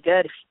you any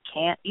good if you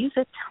can't use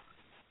it.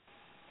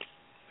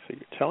 So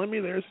you're telling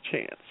me there's a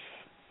chance?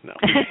 No.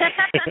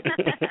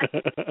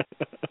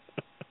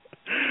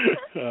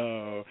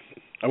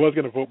 I was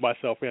going to vote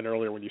myself in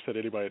earlier when you said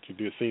anybody that you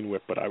do a scene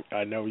with, but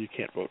I know you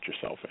can't vote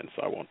yourself in,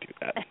 so I won't do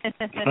that.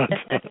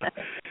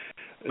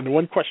 And the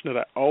one question that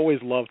I always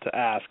love to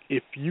ask,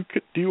 if you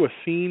could do a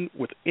scene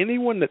with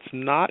anyone that's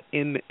not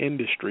in the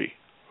industry,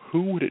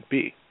 who would it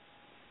be?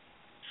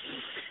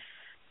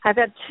 I've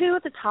got two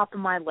at the top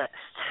of my list.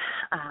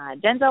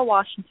 Denzel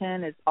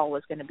Washington is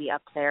always going to be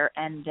up there,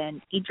 and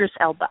then Idris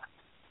Elba,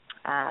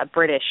 a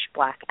British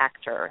black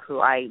actor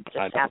who I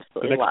just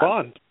absolutely the next love.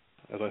 Bond,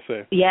 as I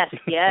say. Yes,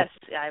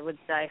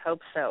 I hope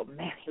so.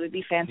 Man, he would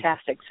be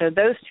fantastic. So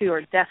those two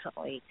are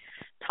definitely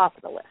top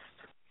of the list.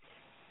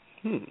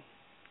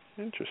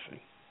 Interesting.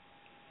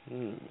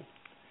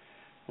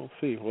 We'll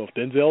see. Well, if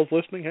Denzel's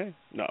listening, hey.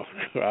 No,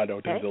 I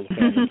know Denzel's a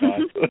family guy.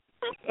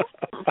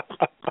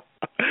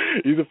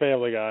 He's a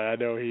family guy. I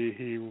know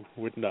he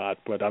would not,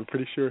 but I'm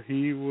pretty sure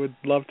he would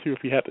love to if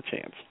he had the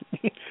chance.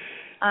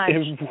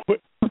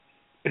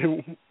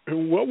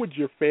 And what would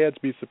your fans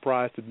be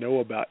surprised to know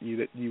about you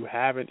that you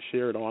haven't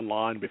shared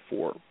online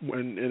before?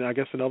 And I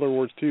guess in other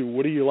words, too,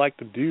 what do you like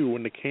to do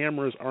when the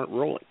cameras aren't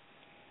rolling?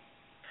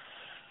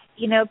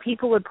 You know,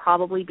 people would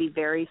probably be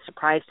very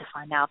surprised to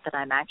find out that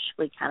I'm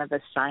actually kind of a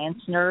science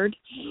nerd.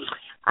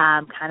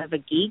 I'm kind of a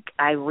geek.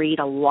 I read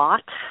a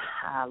lot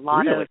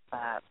Really?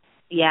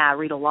 I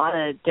read a lot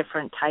of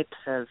different types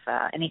of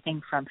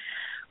anything from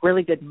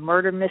really good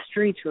murder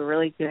mystery to a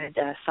really good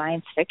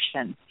science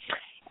fiction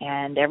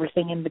and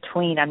everything in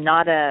between. I'm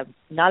not a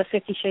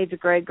 50 Shades of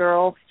Grey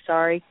girl.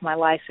 Sorry, my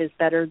life is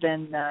better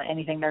than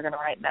anything they're going to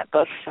write in that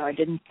book. So I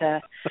didn't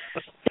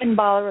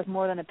bother with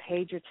more than a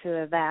page or two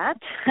of that.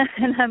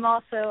 And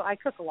I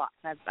cook a lot.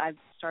 I've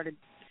started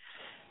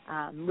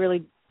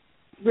really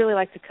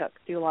like to cook.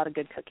 Do a lot of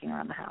good cooking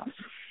around the house.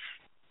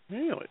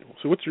 Really?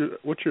 So what's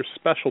your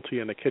specialty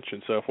in the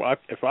kitchen? So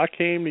if I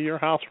came to your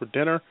house for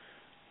dinner,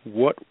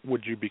 what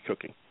would you be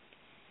cooking?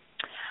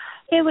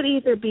 It would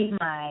either be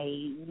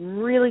my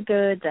really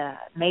good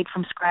made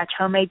from scratch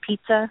homemade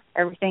pizza,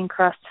 everything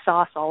crust,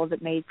 sauce, all of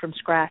it made from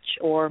scratch,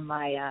 or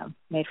my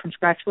made from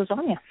scratch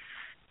lasagna.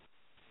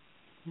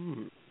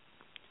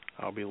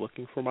 I'll be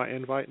looking for my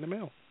invite in the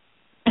mail.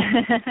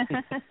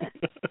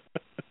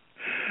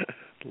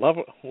 Love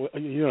it.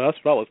 You know, us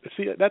fellas.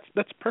 See,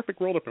 that's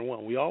perfect rolled up in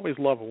one. We always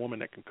love a woman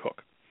that can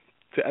cook.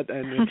 And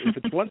if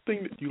it's one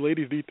thing that you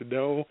ladies need to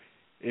know,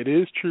 it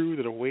is true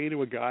that a way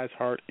to a guy's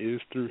heart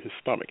is through his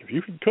stomach. If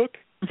you can cook,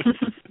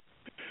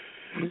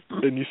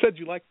 and you said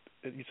you like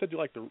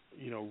to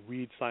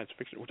read science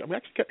fiction, which I'm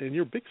actually, and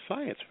you're a big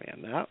science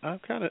fan. Now I'm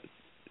kind of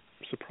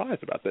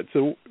surprised about that.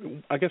 So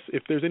I guess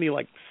if there's any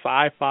like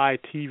sci-fi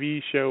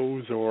TV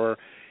shows or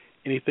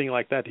anything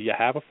like that, do you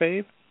have a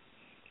fave?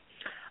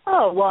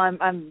 Oh, well,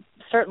 I'm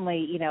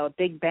certainly, a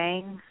Big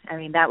Bang. I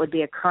mean, that would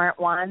be a current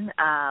one.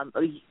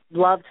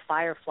 Loved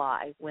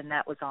Firefly when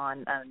that was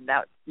on.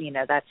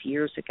 That's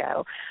years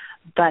ago.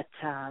 But,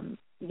 I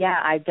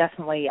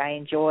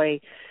enjoy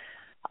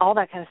all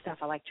that kind of stuff.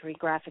 I like to read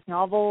graphic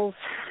novels.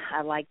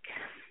 I like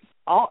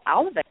all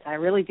of it. I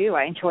really do.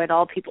 I enjoy it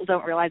all. People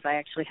don't realize I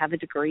actually have a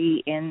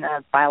degree in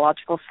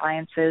biological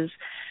sciences.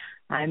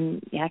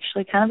 I'm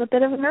actually kind of a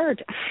bit of a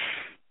nerd.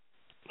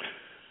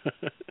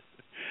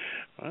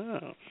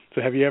 Wow.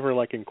 So have you ever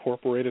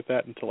incorporated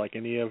that into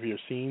any of your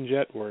scenes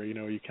yet, where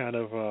you kind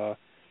of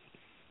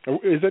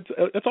is it?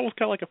 It's almost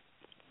kind of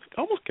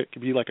almost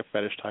could be like a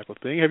fetish type of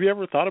thing. Have you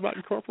ever thought about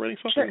incorporating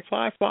something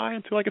sci-fi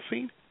into a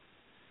scene?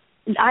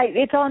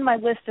 It's on my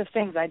list of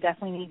things I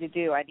definitely need to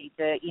do. I need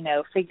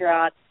to figure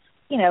out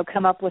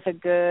come up with a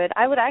good.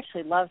 I would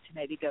actually love to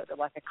maybe go to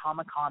a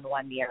Comic-Con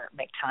one year,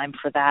 make time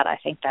for that. I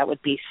think that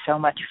would be so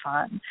much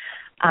fun.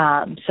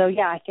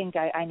 I think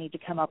I need to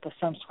come up with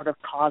some sort of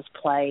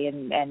cosplay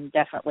and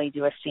definitely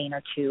do a scene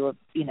or two of,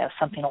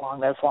 something along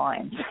those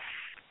lines.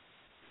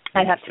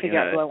 I'd have to figure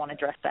out who I want to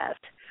dress as.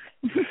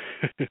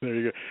 There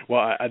you go.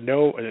 Well, I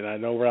know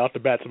right off the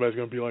bat somebody's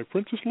going to be like,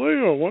 Princess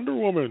Leia, Wonder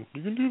Woman,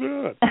 you can do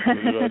that.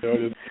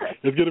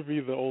 It's going to be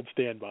the old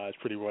standbys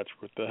pretty much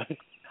with that.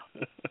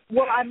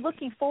 Well, I'm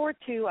looking forward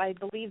to, I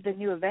believe the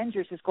new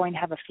Avengers is going to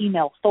have a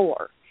female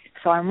Thor.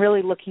 So I'm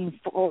really looking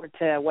forward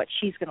to what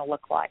she's going to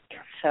look like.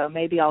 So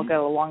maybe I'll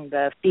go along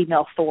the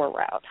female Thor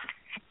route.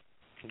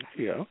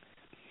 Yeah.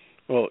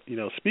 Well,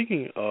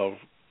 speaking of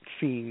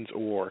scenes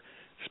or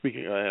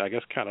I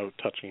guess kind of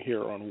touching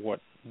here on what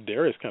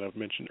Darius kind of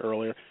mentioned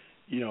earlier,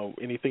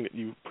 anything that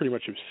you pretty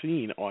much have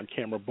seen on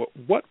camera, but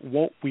what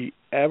won't we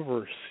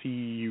ever see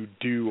you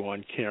do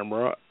on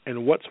camera,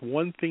 and what's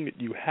one thing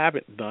that you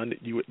haven't done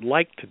that you would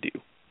like to do?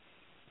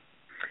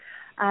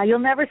 You'll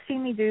never see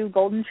me do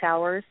golden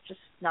showers,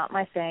 just not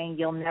my thing.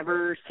 You'll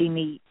never see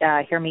me,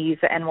 hear me use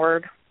the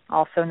N-word,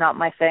 also not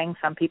my thing.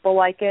 Some people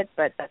like it,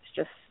 but that's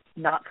just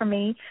not for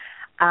me.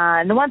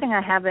 And the one thing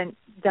I haven't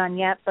done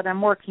yet, but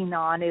I'm working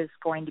on, is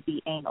going to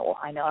be anal.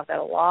 I know I've got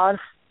a lot of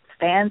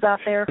fans out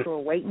there who are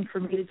waiting for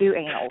me to do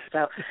anal,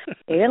 so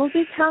it'll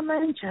be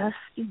coming. Just,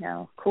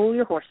 cool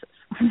your horses.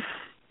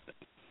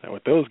 Now,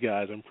 with those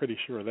guys, I'm pretty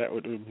sure that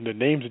would, the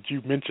names that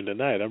you mentioned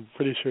tonight, I'm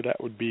pretty sure that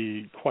would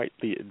be quite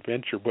the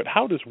adventure. But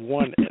how does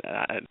one,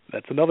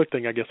 that's another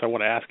thing I guess I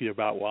want to ask you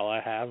about while I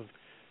have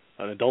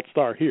an adult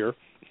star here,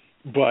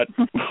 but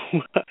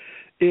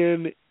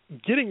in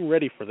getting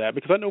ready for that,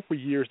 because I know for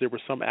years there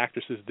were some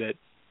actresses that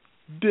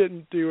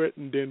didn't do it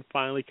and then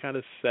finally kind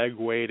of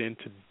segued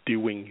into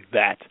doing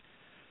that.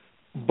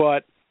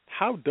 But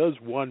how does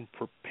one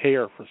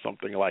prepare for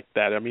something like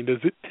that? I mean,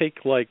 does it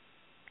take, like,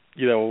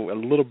 you know, a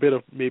little bit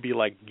of maybe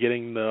like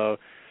getting the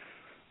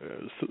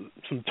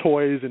some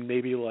toys and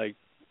maybe like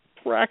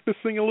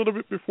practicing a little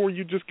bit before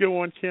you just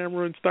go on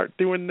camera and start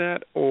doing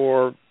that?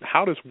 Or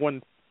how does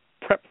one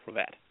prep for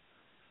that?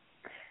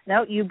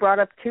 No, you brought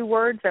up two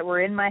words that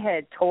were in my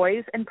head: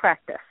 toys and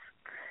practice.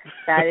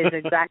 That is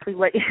exactly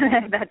what.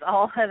 That's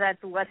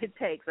what it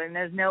takes, and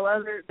there's no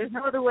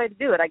other way to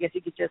do it. I guess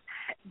you could just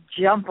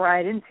jump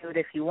right into it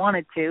if you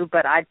wanted to,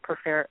 but I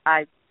prefer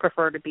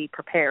to be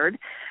prepared.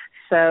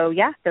 So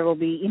yeah, there will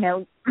be, you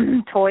know,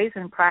 toys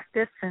and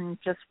practice, and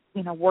just,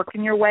 you know,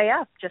 working your way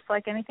up, just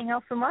like anything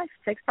else in life.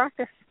 It takes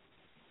practice.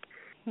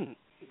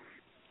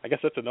 I guess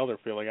that's another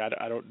feeling.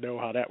 I don't know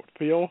how that would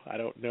feel. I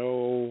don't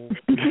know.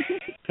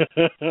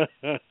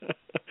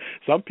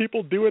 Some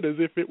people do it as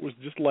if it was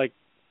just like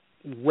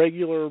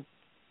regular,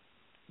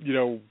 you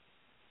know.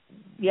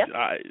 Yep.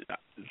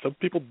 Some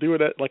people do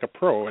it like a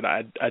pro, and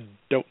I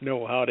don't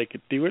know how they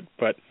could do it,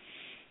 but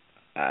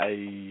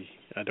I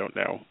don't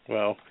know.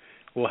 Well,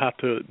 we'll have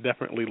to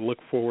definitely look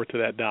forward to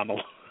that down the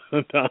line.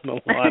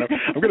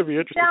 I'm going to be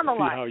interested to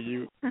see how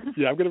you.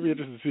 Yeah, I'm going to be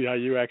interested to see how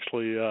you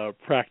actually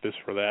practice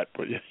for that.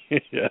 But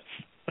yes.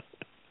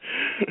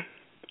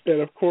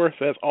 And of course,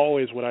 as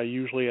always, what I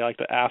usually like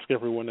to ask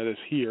everyone that is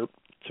here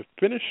to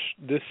finish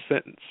this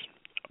sentence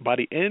by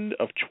the end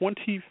of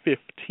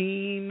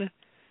 2015.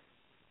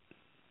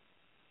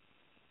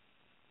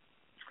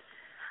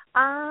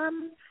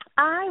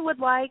 I would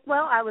like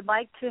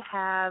to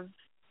have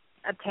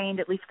obtained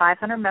at least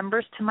 500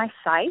 members to my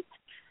site.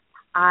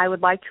 I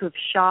would like to have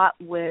shot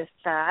with,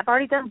 I've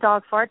already done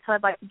dog farts, so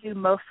I'd like to do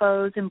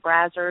mofos and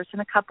brazzers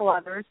and a couple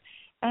others.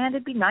 And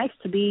it'd be nice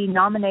to be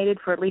nominated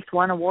for at least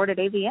one award at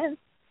AVN.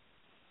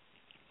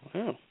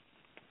 Wow.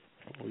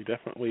 We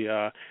definitely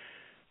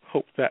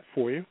hope that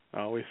for you.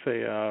 I always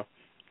say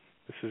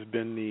this has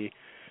been the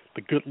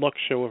good luck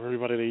show of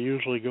everybody. They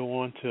usually go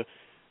on to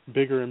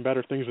bigger and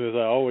better things, as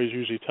I always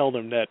usually tell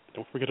them that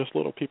don't forget us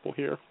little people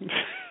here. We'd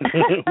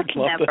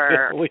love to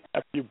definitely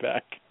have you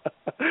back.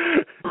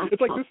 It's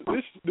like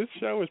this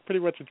show is pretty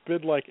much, it's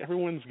been like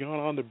everyone's gone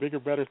on to bigger,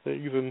 better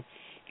things, and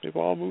they've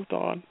all moved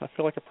on. I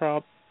feel like a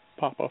proud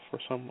papa for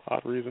some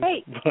odd reason.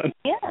 Hey, but,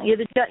 yeah, you're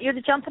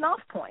the jumping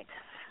off point.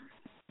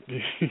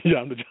 Yeah,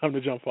 I'm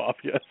the jump off.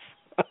 Yes,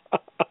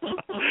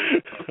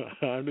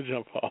 I'm the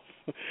jump off.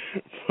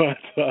 But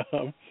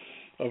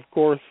of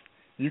course,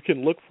 you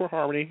can look for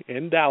Harmony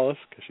in Dallas,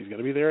 because she's going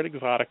to be there at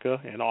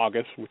Exotica in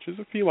August, which is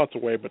a few months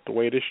away, but the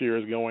way this year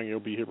is going,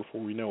 it'll be here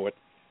before we know it.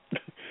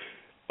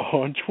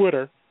 On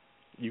Twitter,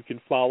 you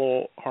can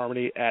follow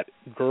Harmony at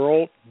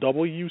Girl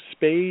W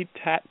Spade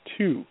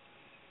Tattoo.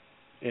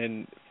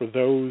 And for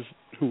those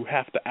who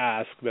have to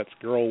ask, that's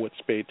Girl with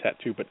Spade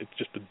Tattoo, but it's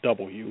just a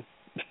W.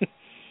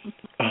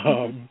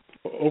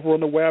 Over on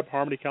the web,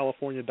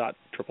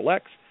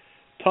 harmonycalifornia.xxx,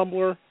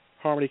 Tumblr,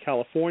 Harmony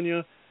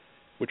California,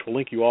 which will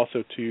link you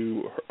also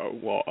to,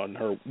 on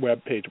her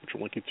webpage, which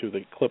will link you to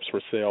the clips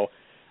for sale.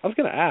 I was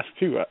going to ask,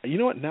 too, you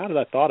know what, now that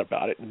I thought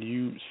about it, and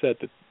you said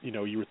that, you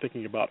know, you were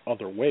thinking about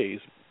other ways,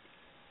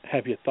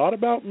 have you thought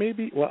about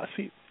maybe, well,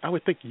 see, I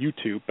would think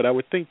YouTube, but I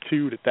would think,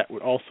 too, that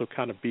would also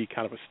kind of be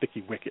kind of a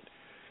sticky wicket.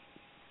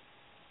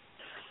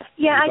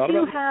 Yeah, I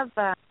do have,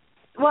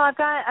 I've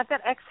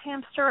got X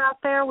Hamster out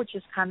there, which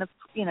is kind of,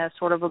 you know,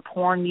 sort of a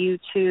porn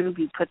YouTube.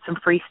 You put some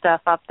free stuff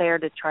up there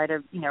to try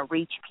to, you know,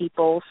 reach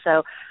people. So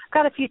I've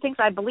got a few things.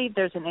 I believe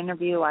there's an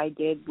interview I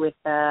did with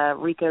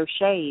Rico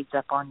Shades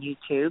up on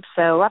YouTube.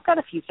 So I've got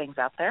a few things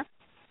out there.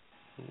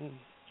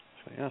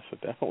 So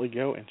definitely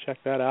go and check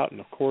that out.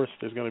 And, of course,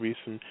 there's going to be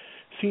some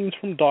scenes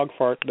from Dog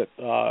Fart that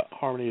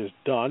Harmony has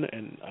done.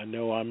 And I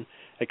know I'm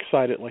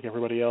excited, like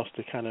everybody else,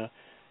 to kind of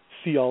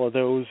see all of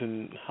those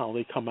and how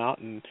they come out.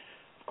 And,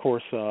 of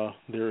course,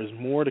 there is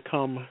more to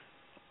come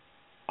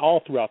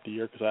all throughout the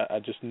year, because I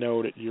just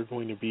know that you're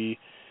going to be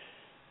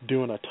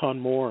doing a ton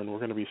more, and we're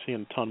going to be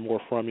seeing a ton more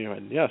from you.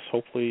 And, yes,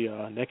 hopefully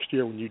next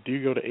year when you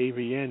do go to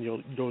AVN,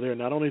 you'll go there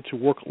not only to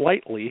work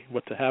lightly,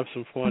 but to have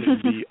some fun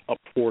and be up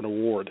for an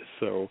award.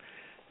 So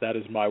that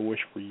is my wish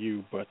for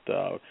you. But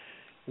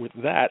with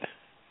that,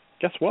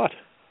 guess what?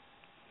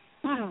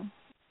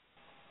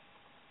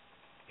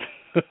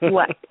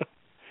 What?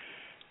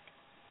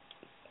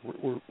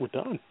 We're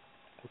done.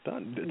 We're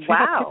done. See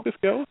wow. how quick this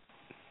goes?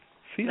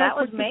 See that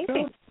was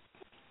amazing.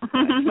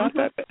 It's not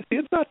that bad. See,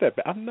 it's not that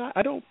bad.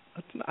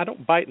 I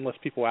don't bite unless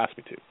people ask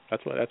me to.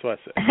 That's what I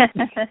say.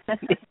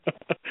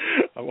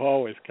 I'm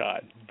always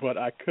kind. But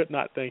I could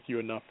not thank you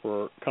enough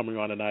for coming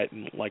on tonight.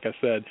 And like I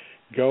said,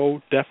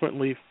 go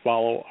definitely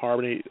follow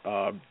Harmony.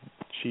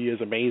 She is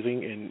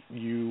amazing, and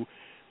you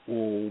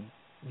will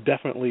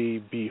definitely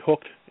be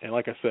hooked. And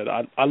like I said,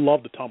 I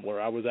love the Tumblr.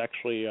 I was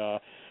actually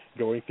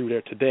going through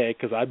there today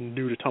because I'm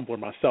new to Tumblr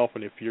myself.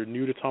 And if you're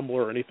new to Tumblr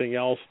or anything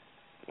else,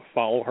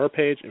 follow her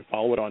page and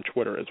follow it on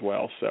Twitter as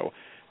well. So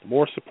the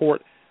more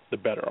support, the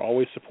better.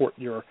 Always support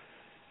your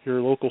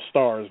local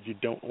stars. You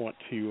don't want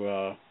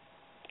to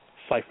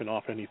siphon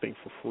off anything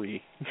for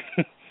free.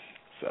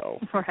 So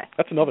right.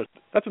 that's another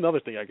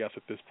thing, I guess,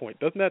 at this point.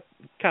 Doesn't that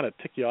kind of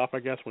tick you off, I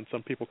guess, when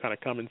some people kind of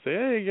come and say,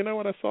 hey, you know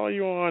what, I saw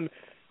you on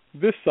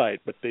this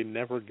site, but they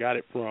never got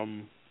it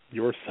from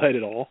your site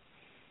at all?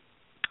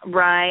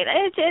 Right.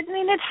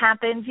 It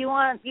happens. You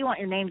want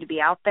your name to be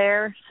out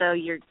there, so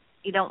you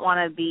don't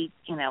want to be,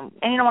 and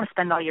you don't want to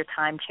spend all your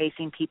time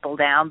chasing people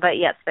down. But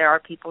yes, there are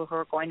people who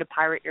are going to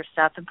pirate your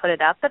stuff and put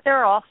it up. But there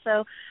are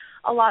also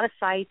a lot of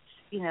sites,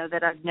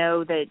 that I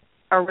know that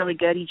are really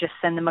good. You just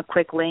send them a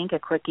quick link, a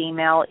quick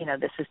email,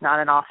 this is not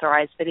an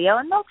authorized video,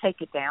 and they'll take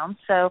it down.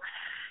 So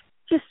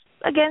just,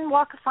 again,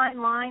 walk a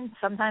fine line.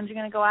 Sometimes you're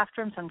going to go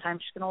after them.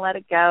 Sometimes you're going to let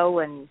it go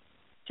and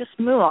just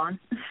move on.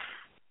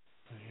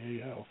 There you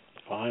go.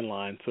 Fine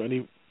line. So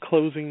any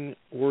closing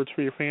words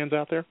for your fans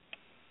out there?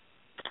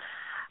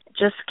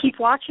 Just keep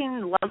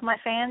watching. Love my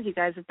fans. You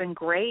guys have been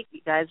great.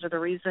 You guys are the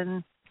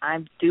reason I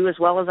do as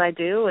well as I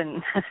do,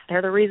 and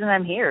they're the reason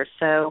I'm here.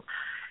 So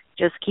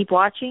just keep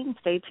watching.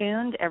 Stay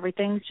tuned.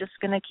 Everything's just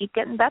going to keep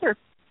getting better.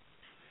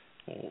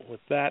 Well,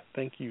 with that,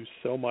 thank you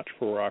so much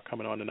for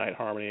coming on tonight,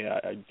 Harmoni.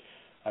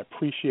 I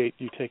appreciate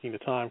you taking the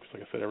time because,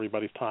 like I said,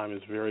 everybody's time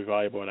is very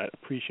valuable, and I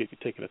appreciate you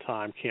taking the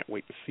time. Can't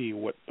wait to see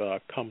what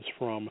comes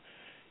from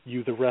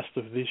you the rest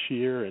of this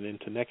year and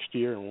into next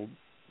year, and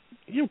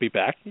you'll be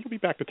back. You'll be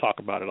back to talk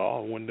about it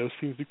all when those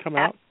scenes do come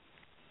out.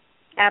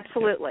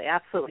 Absolutely.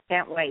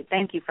 Can't wait.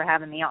 Thank you for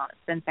having me on.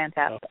 It's been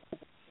fantastic.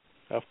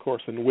 Of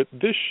course. And with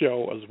this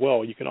show as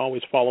well, you can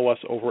always follow us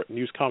over at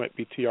News Comment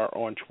BTR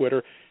on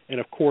Twitter. And,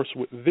 of course,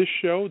 with this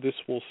show, this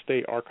will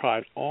stay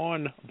archived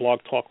on Blog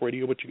Talk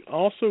Radio, but you can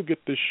also get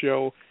this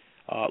show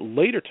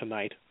later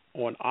tonight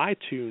on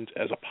iTunes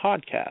as a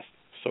podcast.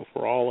 So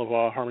for all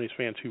of Harmoni's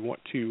fans who want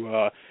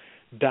to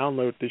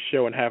download this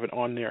show and have it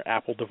on their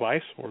Apple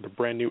device or the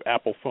brand new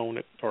Apple phone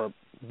or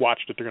watch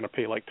that they're going to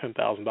pay like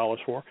 $10,000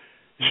 for,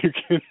 you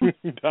can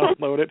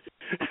download it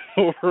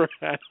over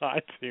at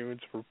iTunes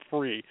for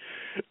free.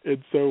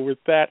 And so with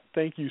that,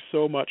 thank you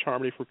so much,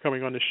 Harmoni, for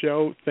coming on the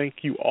show. Thank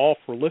you all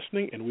for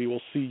listening, and we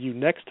will see you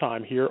next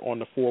time here on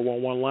the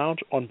 411 Lounge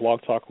on Blog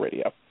Talk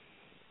Radio.